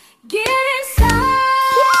 Get inside.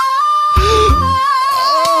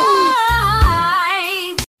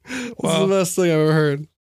 What's the best thing I've ever heard?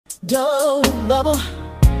 Double bubble,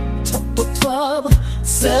 triple trouble,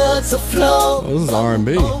 such a flow. Oh, this is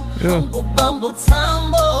R&B. Yeah. Bumble,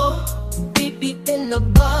 tumble, beep, beep in the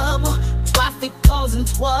bubble, traffic causing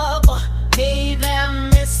trouble. Hey there,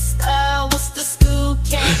 mister, what's the scoop?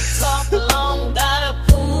 Can't talk long, gotta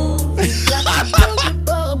prove you got your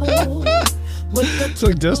bubble. It's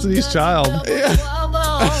like Destiny's Child. Yeah.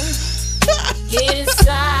 Get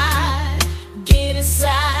inside, get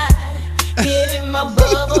inside, get in my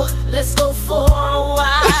bubble, let's go for a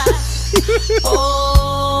ride.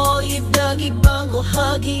 Oh, you Dougie bungle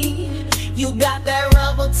huggy, you got that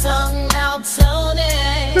rubber tongue now, Tony.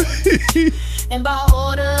 And by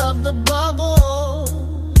order of the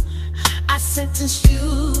bubble, I sentence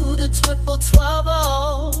you to triple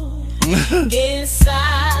trouble. Get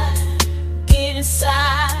inside, get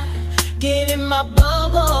inside, get in my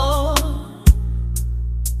bubble.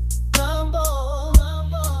 Bubble,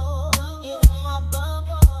 bubble, in my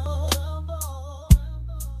bubble.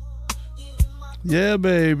 Yeah,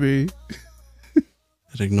 baby.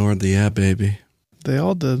 It ignored the yeah, baby. They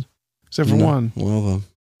all did, except for one. One of them.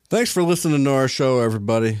 Thanks for listening to our show,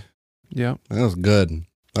 everybody. Yeah. That was good.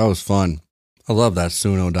 That was fun. I love that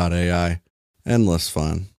Suno.ai. Endless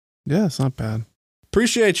fun. Yeah, it's not bad.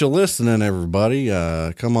 Appreciate you listening, everybody.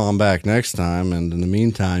 Come on back next time. And in the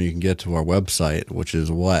meantime, you can get to our website, which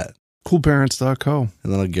is what? Coolparents.co.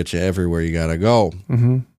 And that'll get you everywhere you got to go.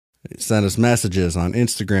 Mm-hmm. Send us messages on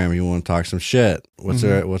Instagram. You want to talk some shit. What's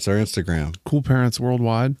our Instagram? Cool Parents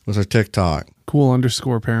Worldwide. What's our TikTok?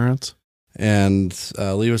 Cool_parents. And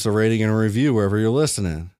leave us a rating and a review wherever you're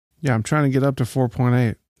listening. Yeah, I'm trying to get up to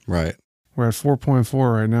 4.8. Right. We're at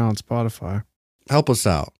 4.4 right now on Spotify. Help us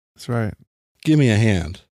out. That's right. Give me a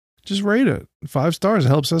hand. Just rate it. 5 stars. It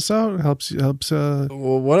helps us out. It helps. Well,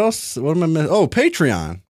 what else? What am I missing? Oh,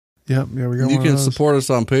 Patreon. Yep. Yeah, we got You can support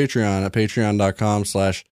us on Patreon at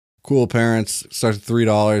patreon.com/coolparents. Starts at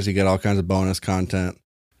 $3. You get all kinds of bonus content.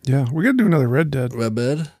 Yeah, we're going to do another Red Dead. Red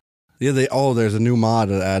Dead? Yeah, there's a new mod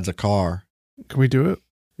that adds a car. Can we do it?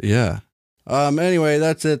 Yeah. Anyway,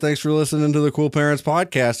 that's it. Thanks for listening to the Cool Parents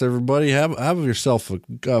Podcast, everybody. Have yourself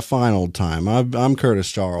a fine old time. I'm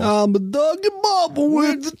Curtis Charles. I'm a doggy bubble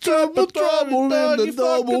with the trouble and the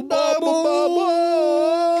double bubble,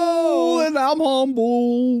 and I'm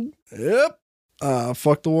humble. Yep.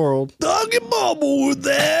 Fuck the world. Doggy bubble with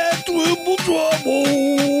that triple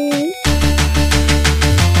trouble.